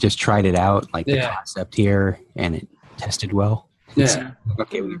they must have just tried it out, like the concept here, and it tested well. Yeah.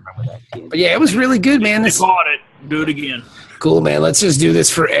 Okay, we can run with that. But yeah, it was really good, man. They bought it. Do it again. Cool, man. Let's just do this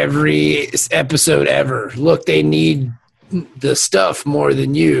for every episode ever. Look, they need the stuff more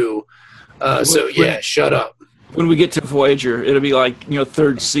than you. So yeah, shut up. When we get to Voyager, it'll be like,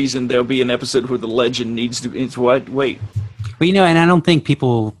 third season, there'll be an episode where the legend needs to... It's what? Wait. But, and I don't think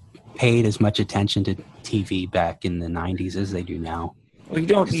people paid as much attention to TV back in the 90s as they do now. Well, you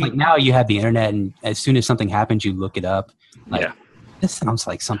don't... Like now you have the internet, and as soon as something happens, you look it up. Like, this sounds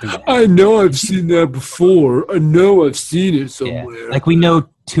like something that... I know I've seen that before. I know I've seen it somewhere. Like, we know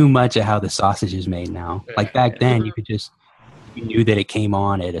too much of how the sausage is made now. Like, back then, you knew that it came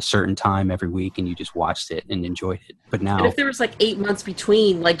on at a certain time every week, and you just watched it and enjoyed it. But now... And if there was, 8 months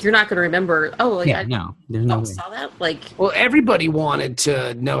between, you're not going to remember, no. There's no way. saw that? Well, everybody wanted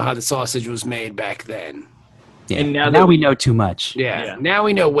to know how the sausage was made back then. Yeah. And now we know too much. Yeah. Now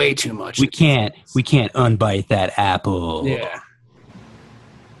we know way too much. We can't unbite that apple. Yeah.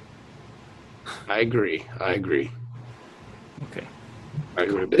 I agree. Okay. I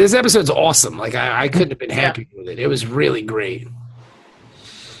agree. But this episode's awesome. I couldn't have been happier with it. It was really great.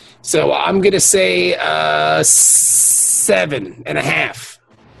 So I'm going to say 7.5.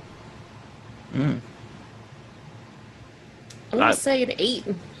 I'm going to say an 8.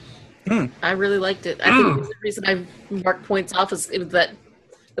 I really liked it. I think the reason I marked points off is that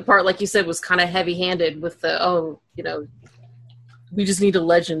the part, like you said, was kind of heavy-handed with the, we just need a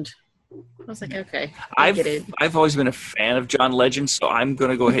legend. I was like, okay, I get it. I've always been a fan of John Legend, so I'm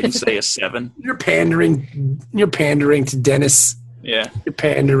going to go ahead and say a 7. You're pandering to Dennis. Yeah. You're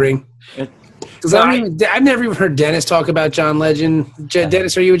pandering. Because I've never even heard Dennis talk about John Legend.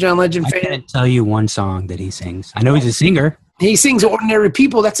 Dennis, are you a John Legend fan? I can't tell you one song that he sings. I know he's a singer. He sings Ordinary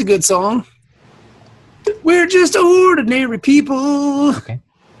People. That's a good song. We're just ordinary people. Okay.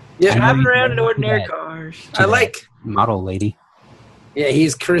 Yeah, driving around in ordinary cars. I like model lady. Yeah,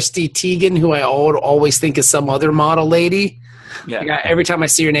 he's Christy Teigen, who I always think is some other model lady. Yeah. Every time I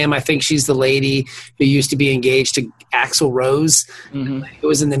see her name, I think she's the lady who used to be engaged to Axl Rose. Mm-hmm. It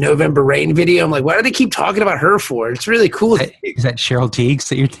was in the November Rain video. I'm like, why do they keep talking about her for? It's really cool. Is that Cheryl Tiegs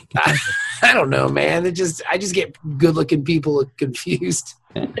that you're thinking? I don't know, man. I just get good-looking people confused.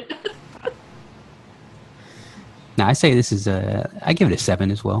 No, I say this is I give it a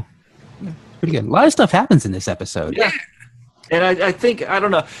 7 as well. Pretty good. A lot of stuff happens in this episode. Yeah. And I think, I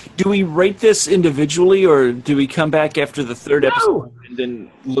don't know, do we rate this individually, or do we come back after the third episode and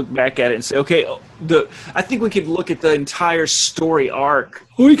then look back at it and say, okay, I think we could look at the entire story arc.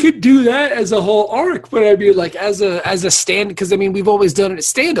 We could do that as a whole arc, but I mean, as a stand, because I mean, we've always done it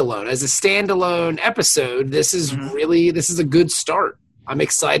standalone. As a standalone episode, this is a good start. I'm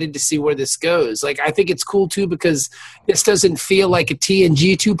excited to see where this goes. I think it's cool too because this doesn't feel like a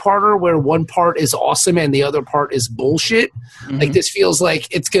TNG 2-parter where one part is awesome and the other part is bullshit. Mm-hmm. This feels like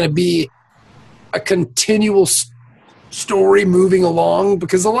it's going to be a continual story moving along,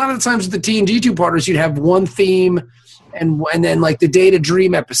 because a lot of the times with the TNG 2-parters, you'd have one theme and then the Data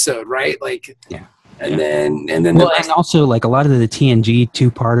Dream episode, right? And then and also a lot of the TNG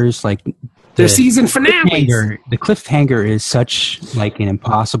 2-parters, their season finales. The cliffhanger is such an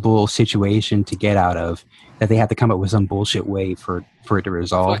impossible situation to get out of that they have to come up with some bullshit way for it to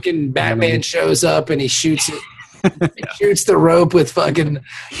resolve. Fucking Batman shows up and he shoots it. He shoots the rope with fucking,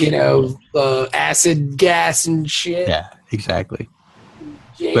 acid gas and shit. Yeah, exactly.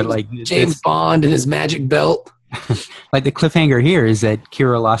 James Bond and his magic belt. The cliffhanger here is that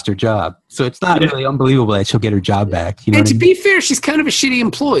Kira lost her job, so it's not really unbelievable that she'll get her job back. And to be fair, she's kind of a shitty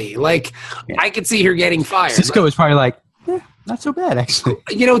employee. I could see her getting fired. Cisco is probably not so bad, actually.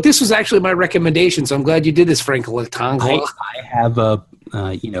 This was actually my recommendation, so I'm glad you did this, Frank Latangla. I have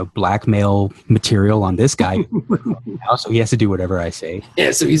blackmail material on this guy, so he has to do whatever I say.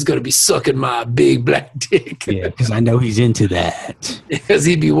 Yeah, so he's going to be sucking my big black dick. Yeah, because I know he's into that. Because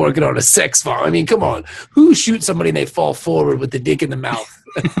he'd be working on a sex farm. I mean, come on. Who shoots somebody and they fall forward with the dick in the mouth?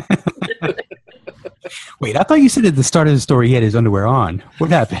 Wait, I thought you said at the start of the story he had his underwear on. What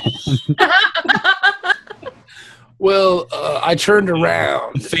happened? Well, I turned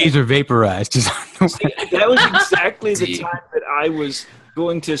around. Phaser vaporized. That was exactly the time that I was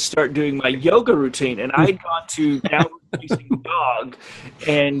going to start doing my yoga routine, and I had gone to downward facing dog,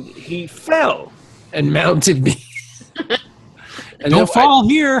 and he fell and mounted me. And don't fall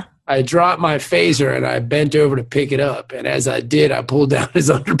here. I dropped my phaser and I bent over to pick it up, and as I did, I pulled down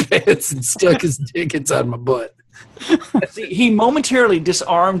his underpants and stuck his dick inside my butt. See, he momentarily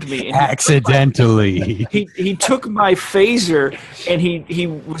disarmed me. And accidentally. He took my phaser and he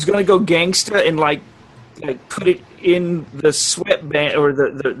was going to go gangsta and put it in the sweatband or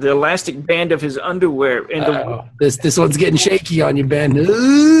the elastic band of his underwear. And this one's getting shaky on you, Ben.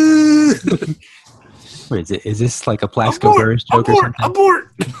 What is it? Is this like a Plaxico Burress joke or something?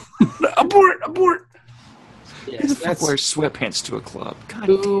 Abort! Abort! Who the fuck wears sweatpants to a club? God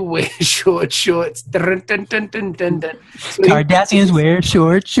Who wears short shorts? Dun, dun, dun, dun, dun, dun. So, Kardashians wear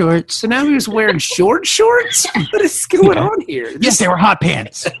shorts. so now he was wearing short shorts? What is going on here? Yes, they were hot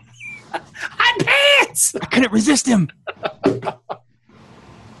pants. Hot pants! I couldn't resist him.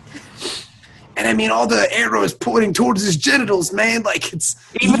 And I mean, all the arrows pointing towards his genitals, man. Like it's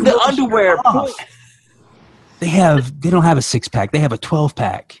Even the underwear. They don't have a 6-pack. They have a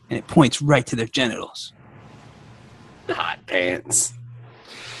 12-pack, and it points right to their genitals. hot pants.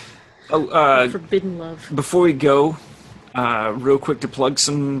 Forbidden love. Before we go, real quick to plug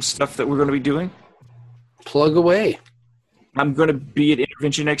some stuff that we're going to be doing. Plug away. I'm going to be at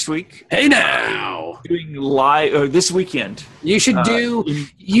Intervention next week. Hey now, Doing live this weekend. you should do. I'm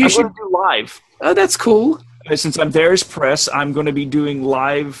You should. going to do live. Oh, that's cool. Since I'm there as press, I'm going to be doing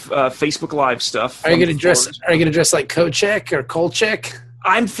live Facebook Live stuff. Are you gonna dress? Are you gonna dress like Kochek or Kolchek?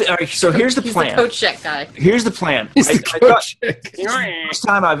 So here's the He's plan. the coach check guy. Here's the plan. He's the I thought Kolchek. this is the first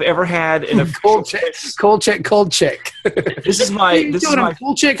time I've ever had an official press. Kolchek. This is my. This is my.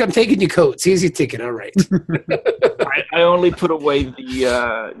 Kolchek. I'm taking your coats. Here's your ticket. All right. I only put away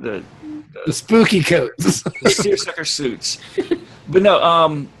the The spooky coats. the seersucker suits. But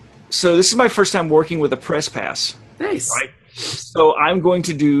no, so this is my first time working with a press pass. Nice. Right. So I'm going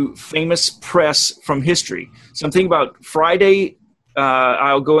to do famous press from history. So I'm thinking about Friday.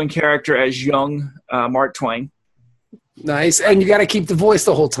 I'll go in character as young Mark Twain Nice. And you got to keep the voice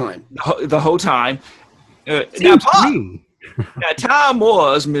the whole time. the whole time. Now, time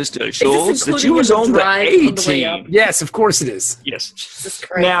was, Mr. Schultz, that you including was the on the drive A on the way up? team. Yes, of course it is. Yes. Jesus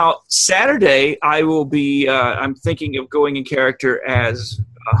Christ. Now, Saturday, I will be, I'm thinking of going in character as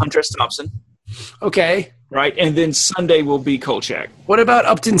Huntress Thompson, Okay. right? And then Sunday will be Kolchak. What about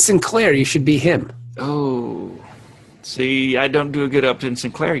Upton Sinclair? You should be him. Oh, see, I don't do a good Upton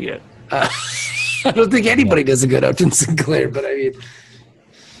Sinclair yet. I don't think anybody does a good Upton Sinclair, but I mean,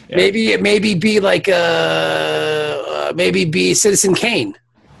 maybe be like maybe be Citizen Kane.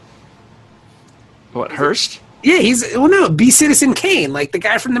 What, Hearst? Yeah, be Citizen Kane, like the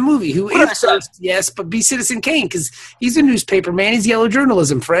guy from the movie who is Hearst, yes, but be Citizen Kane because he's a newspaper man. He's yellow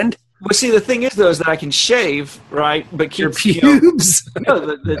journalism, friend. Well, see, the thing is, though, is that I can shave, right, but Your keep pubes.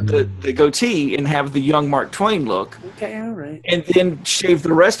 the goatee and have the young Mark Twain look, Okay, all right. and then shave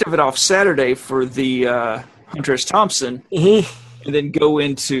the rest of it off Saturday for the Huntress Thompson, and then go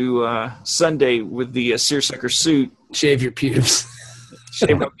into Sunday with the seersucker suit, Shave your pubes.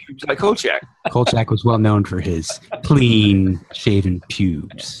 shave my pubes like Kolchak. Kolchak was well known for his clean shaven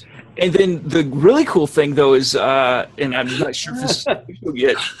pubes. And then the really cool thing, though, is, and I'm not sure if this is official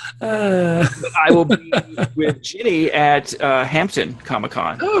yet, but I will be with Ginny at Hampton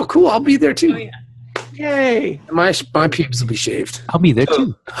Comic-Con. Oh, cool! I'll be there too. Yay! My pubes will be shaved. I'll be there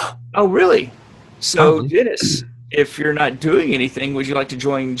too. Oh, really? So, Probably. Dennis, if you're not doing anything, would you like to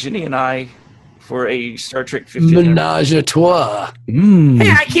join Ginny and I for a Star Trek 15? Menage a trois.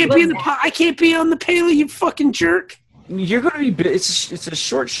 Hey, I can't be in I can't be on the panel, you fucking jerk. You're going to be. It's a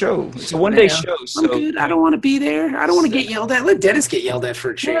short show. It's a one-day Yeah, show. I'm So good. I don't want to be there. I don't want to get yelled at. Let Dennis get yelled at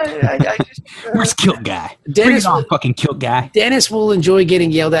for a change. Where's Kilt Guy? Bring Dennis, it on, fucking Kilt Guy. Dennis will enjoy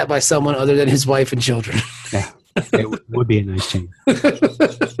getting yelled at by someone other than his wife and children. Yeah, it would be a nice change.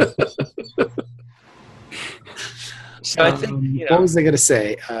 So I think What was I going to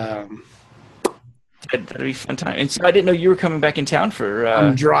say? that'd be a fun time. And so I didn't know you were coming back in town for.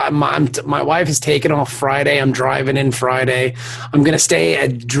 My wife is taking off Friday. I'm driving in Friday. I'm going to stay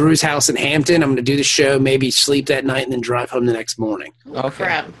at Drew's house in Hampton. I'm going to do the show, maybe sleep that night, and then drive home the next morning. Okay.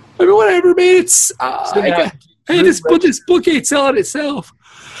 Crap. I mean, whatever, man. It's now, hey, this book ain't selling itself.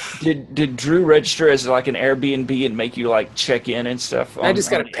 Did Drew register as like an Airbnb and make you like check in and stuff? I just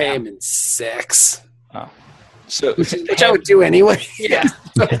got to pay him in sex, So which I would do anyway. yeah.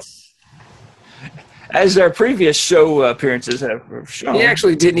 As our previous show appearances have shown, He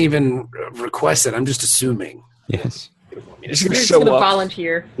actually didn't even request it. I'm just assuming. Yes. he's going to He's show gonna up.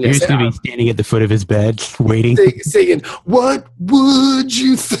 volunteer. You're just going to be standing at the foot of his bed, waiting. Singing, "What would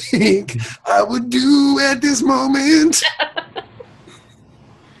you think I would do at this moment?"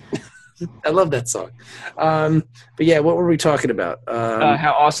 I love that song. But yeah, what were we talking about?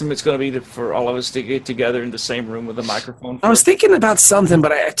 How awesome it's going to be for all of us to get together in the same room with a microphone. I was thinking about something,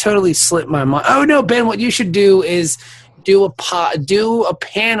 but I totally slipped my mind. Oh no, Ben! What you should do is do a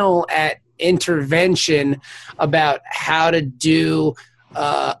panel at Intervention about how to do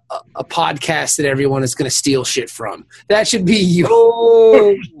a podcast that everyone is going to steal shit from. That should be you.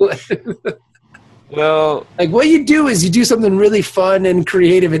 Well, Like, what you do is you do something really fun and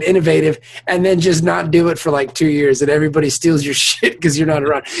creative and innovative, and then just not do it for like 2 years, and everybody steals your shit because you're not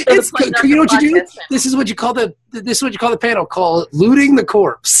around. It's, you know what you do? This is what you call the panel. Call it looting the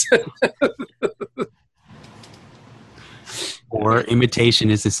corpse. Or imitation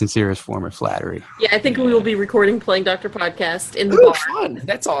is the sincerest form of flattery. Yeah, I think we will be recording Playing Doctor podcast in the Ooh, bar. fun!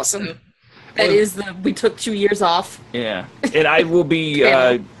 That's awesome. That is we took 2 years off. yeah. And I will be,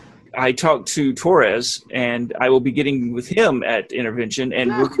 I talked to Torres, and I will be getting with him at Intervention,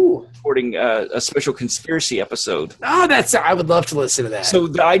 and we're Cool. recording a special conspiracy episode. Oh, I would love to listen to that. So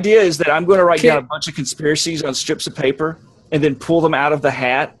the idea is that I'm going to write down a bunch of conspiracies on strips of paper and then pull them out of the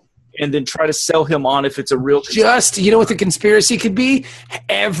hat and then try to sell him on if it's a real conspiracy. you know what the conspiracy could be?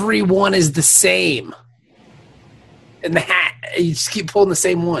 Everyone is the same. In the hat, you just keep pulling the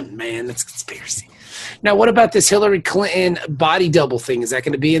same one, man. That's conspiracy. Now, what about this Hillary Clinton body double thing? Is that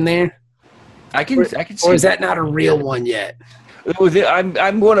going to be in there? I can see. Or is that not a real one yet?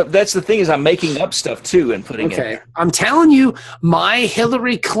 I'm one of. That's the thing is I'm making up stuff too and putting Okay. it. I'm telling you, my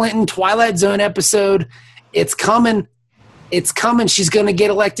Hillary Clinton Twilight Zone episode, it's coming. It's coming. She's going to get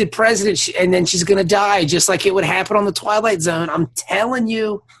elected president, and then she's going to die, just like it would happen on the Twilight Zone. I'm telling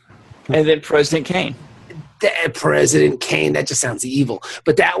you. And then President Kane. President Kane, that just sounds evil.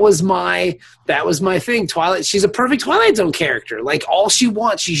 But that was my thing. Twilight, she's a perfect Twilight Zone character. Like, all she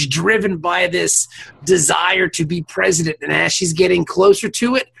wants, she's driven by this desire to be president. And as she's getting closer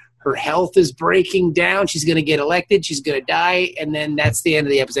to it, her health is breaking down. She's going to get elected. She's going to die. And then that's the end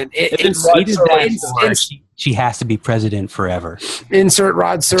of the episode. She has to be president forever. Insert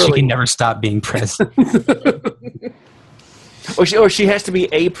Rod Serling. She can never stop being president. Or she has to be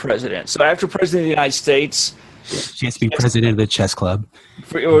a president. So after president of the United States, She has to be president of the chess club.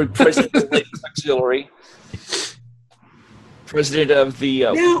 or president of the Ladies Auxiliary, president of the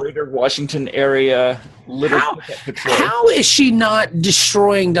Greater Washington Area Little Patrol. How is she not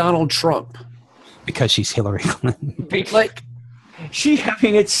destroying Donald Trump? Because she's Hillary Clinton. Like,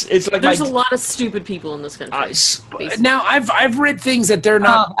 it's like There's a lot of stupid people in this country. basically. now I've read things that they're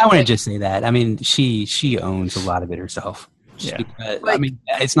not. I want to just say that. I mean, she owns a lot of it herself. Yeah. I mean,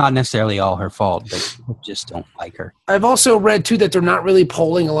 it's not necessarily all her fault, but people just don't like her. I've also read too that they're not really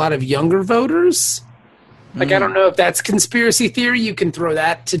polling a lot of younger voters. Like, I don't know if that's conspiracy theory. You can throw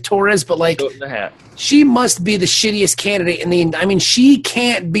that to Torres, but like, Throw it in the hat. she must be the shittiest candidate in the. I mean, she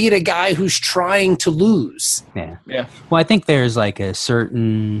can't beat a guy who's trying to lose. Yeah. Yeah. Well, I think there's like a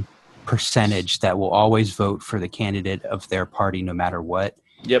certain percentage that will always vote for the candidate of their party no matter what.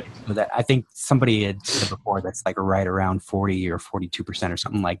 Yep. So that I think somebody had said before that's like right around 40 or 42% or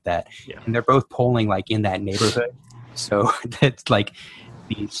something like that. Yeah. And they're both polling like in that neighborhood. So that's like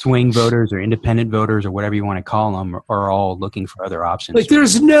the swing voters or independent voters or whatever you want to call them are all looking for other options. Like,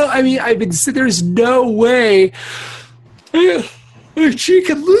 there's no way she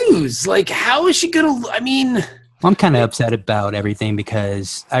could lose. Like, how is she gonna? I mean, I'm kind of upset about everything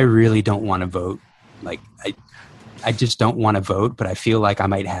because I really don't want to vote. Like, I just don't want to vote, but I feel like I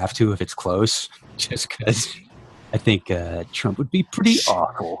might have to if it's close, just because I think Trump would be pretty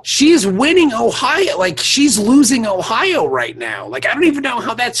awful. she's winning Ohio. Like, she's losing Ohio right now. Like, I don't even know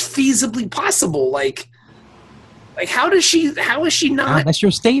how that's feasibly possible. Like how is she not? That's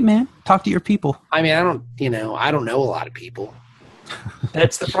your state, man. Talk to your people. I mean, I don't know a lot of people.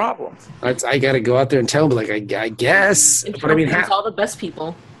 That's the problem. I got to go out there and tell them, like, I guess. And But I mean, Trump knows all the best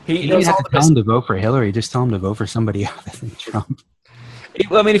people. You don't have to tell them to vote for Hillary. Just tell them to vote for somebody other than Trump.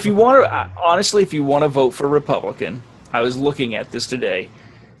 I mean, if you want to, honestly, if you want to vote for Republican, I was looking at this today.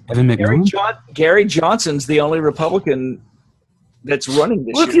 Evan McMillan? Gary Johnson's the only Republican that's running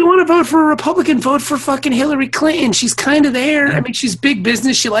this well, if year. you want to vote for a Republican, vote for fucking Hillary Clinton. She's kind of there. I mean, she's big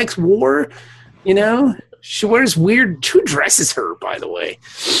business. She likes war. You know, she wears weird. Who dresses her, by the way?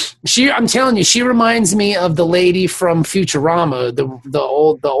 I'm telling you, she reminds me of the lady from Futurama, the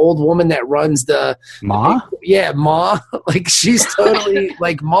old woman that runs the Ma? Yeah, Ma. Like, she's totally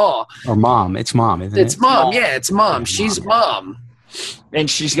like Ma. Or Mom. It's Mom, isn't it? It's Mom. Yeah, it's Mom. She's Mom. And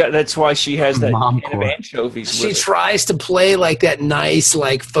that's why she has that Mom can of core. anchovies She with her. tries to play like that nice,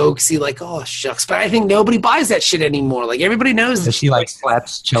 like, folksy, like, oh, shucks. But I think nobody buys that shit anymore. Like, everybody knows Does she like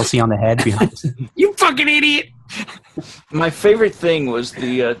slaps Chelsea on the head behind the scenes? you fucking idiot. My favorite thing was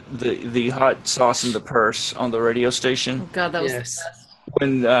the hot sauce in the purse on the radio station God, that was Yes. the best.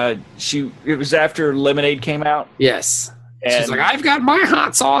 when it was after Lemonade came out. Yes. And, She's like, I've got my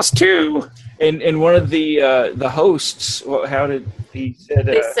hot sauce, too. and one of the hosts, how did he said?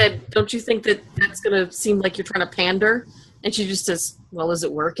 They said, "Don't you think that that's going to seem like you're trying to pander?" And she just says, "Well, is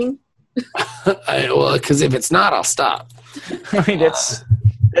it working?" Well, because if it's not, I'll stop. I mean, that's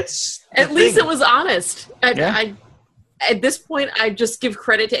At least it was honest. Yeah. At this point, I just give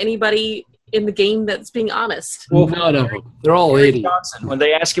credit to anybody in the game that's being honest. Well, none of them. They're all Eric 80. Johnson, when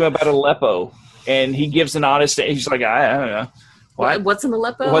they ask him about Aleppo, and he gives an honest, he's like, I don't know. What? What's in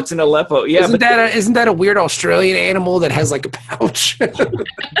Aleppo? What's in Aleppo? Yeah, Isn't that a weird Australian animal that has like a pouch?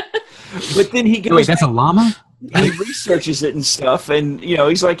 but then he goes. Wait, that's a llama? He researches it and stuff, and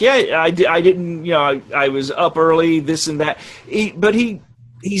he's like, yeah, I didn't, I was up early, this and that.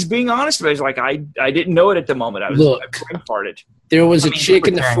 He's being honest about it. He's like, I didn't know it at the moment. I brain farted. There was a chick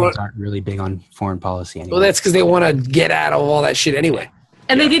in the front. Aren't really big on foreign policy anymore. Well, that's because they want to get out of all that shit anyway.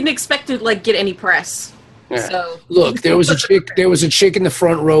 And they didn't expect to get any press. Yeah. So look, there was a chick in the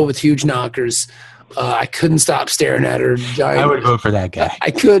front row with huge knockers. I couldn't stop staring at her giant. I would vote for that guy.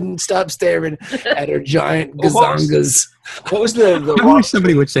 I couldn't stop staring at her giant gazongas. What was the I wish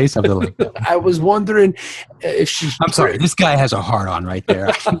somebody would say something like that. I was wondering if she. I'm sorry, this guy has a heart on right there.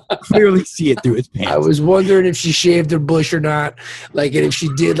 I can clearly see it through his pants. I was wondering if she shaved her bush or not. And if she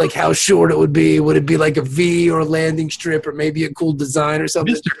did, how short it would be. Would it be like a V or a landing strip or maybe a cool design or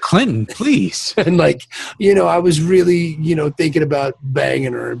something? Mr. Clinton, please. And I was really, thinking about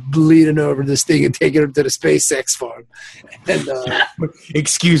banging her, bleeding over this thing and taking her to the SpaceX farm. And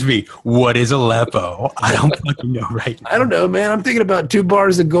excuse me, what is Aleppo? I don't fucking know right now. I don't know, man. I'm thinking about 2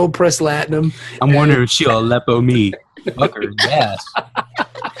 bars of gold press latinum. I'm wondering if she'll Aleppo me. Fuck her ass.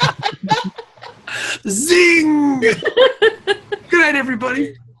 Zing! Good night,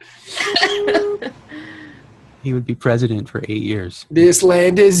 everybody. He would be president for 8 years. This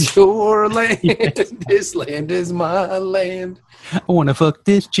land is your land. This land is my land. I want to fuck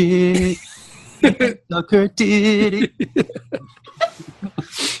this chick. Suck her titty.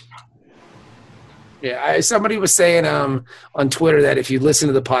 Yeah, somebody was saying on Twitter that if you listen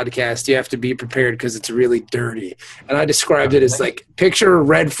to the podcast, you have to be prepared because it's really dirty. And I described it as picture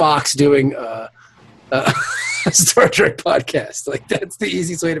Red Fox doing a Star Trek podcast. That's the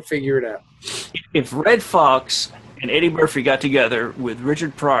easiest way to figure it out. If Red Fox and Eddie Murphy got together with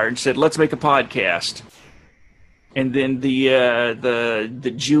Richard Pryor and said, "Let's make a podcast," and then the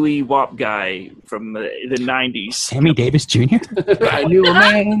Jewy WAP guy from the 90s. Sammy Davis Jr.? I knew a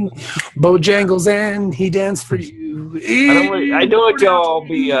man, Bojangles, and he danced for you. I know it y'all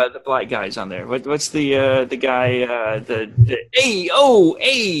be the black guys on there. What's the guy,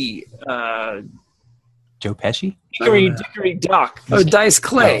 Joe Pesci? Dickory Dock. Oh, Dice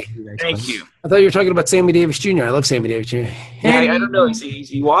Clay. Thank you. I thought you were talking about Sammy Davis Jr. I love Sammy Davis Jr. Yeah, I don't know. Is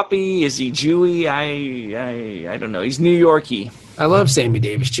he Wappy? Is he Jewy? I don't know. He's New Yorkie. I love Sammy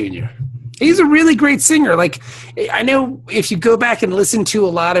Davis Jr. He's a really great singer. I know if you go back and listen to a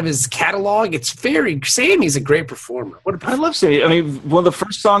lot of his catalog, Sammy's a great performer. I love Sammy. I mean, one of the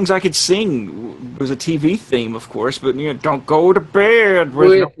first songs I could sing was a TV theme, of course, but don't go to bed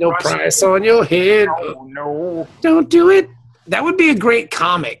with no price on your head. No. Don't do it. That would be a great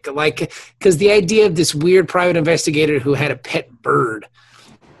comic, because the idea of this weird private investigator who had a pet bird.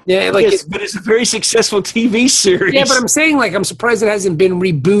 Yeah, but it's a very successful TV series. Yeah, but I'm saying, I'm surprised it hasn't been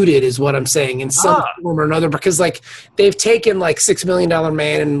rebooted, is what I'm saying, in some form or another, because, they've taken, $6 Million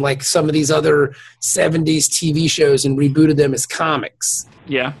Man and, some of these other 70s TV shows and rebooted them as comics.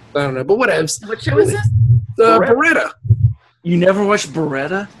 Yeah. I don't know, but whatevs. What show is this? Beretta. You never watched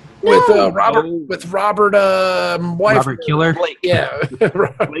Beretta? With Robert Killer? Blake. Yeah.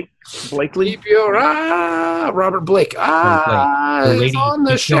 Blakely? Keep your Robert Blake. Eyes on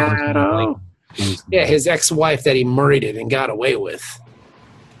the shadow. Yeah, his ex-wife that he murdered and got away with.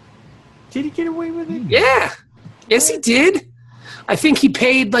 Did he get away with it? Yeah. Yes, he did. I think he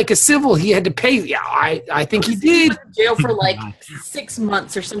paid a civil. He had to pay. Yeah, I think he did. Jail for 6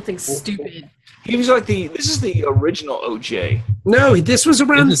 months or something stupid. He was this is the original OJ. No, this was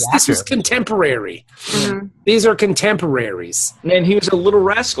around, this was contemporary. Mm-hmm. These are contemporaries. And he was a little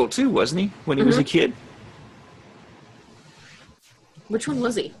rascal too, wasn't he, when he was a kid? Which one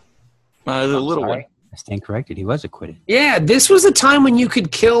was he? The little one. I stand corrected. He was acquitted. Yeah, this was a time when you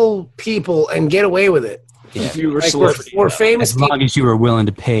could kill people and get away with it. Yeah. If you were celebrity. For famous as long as you were willing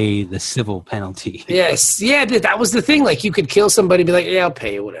to pay the civil penalty. Yes. Yeah, that was the thing. You could kill somebody and be like, yeah, I'll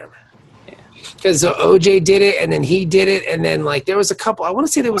pay you, whatever. Because OJ did it, and then he did it, and then there was a couple. I want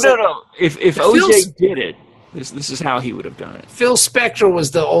to say there was no. If OJ did it, this is how he would have done it. Phil Spector was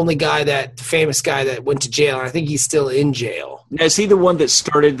the only famous guy that went to jail, and I think he's still in jail. Now, is he the one that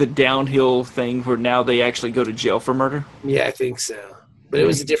started the downhill thing where now they actually go to jail for murder? Yeah, I think so. But it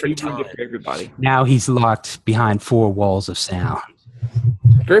was a different time. For everybody. Now he's locked behind 4 walls of sound.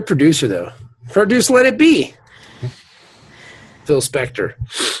 Great producer, though. Produce Let It Be. Phil Spector.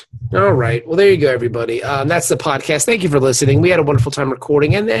 All right. Well, there you go, everybody. That's the podcast. Thank you for listening. We had a wonderful time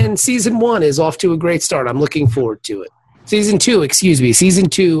recording, and season 1 is off to a great start. I'm looking forward to it. Season 2 of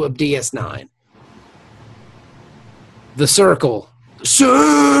DS9. The Circle. The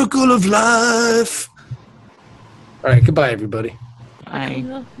Circle of Life. All right. Goodbye, everybody.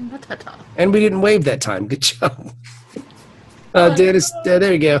 Bye. And we didn't wave that time. Good job. Dennis,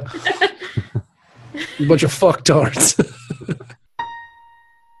 there you go. A bunch of fucktards.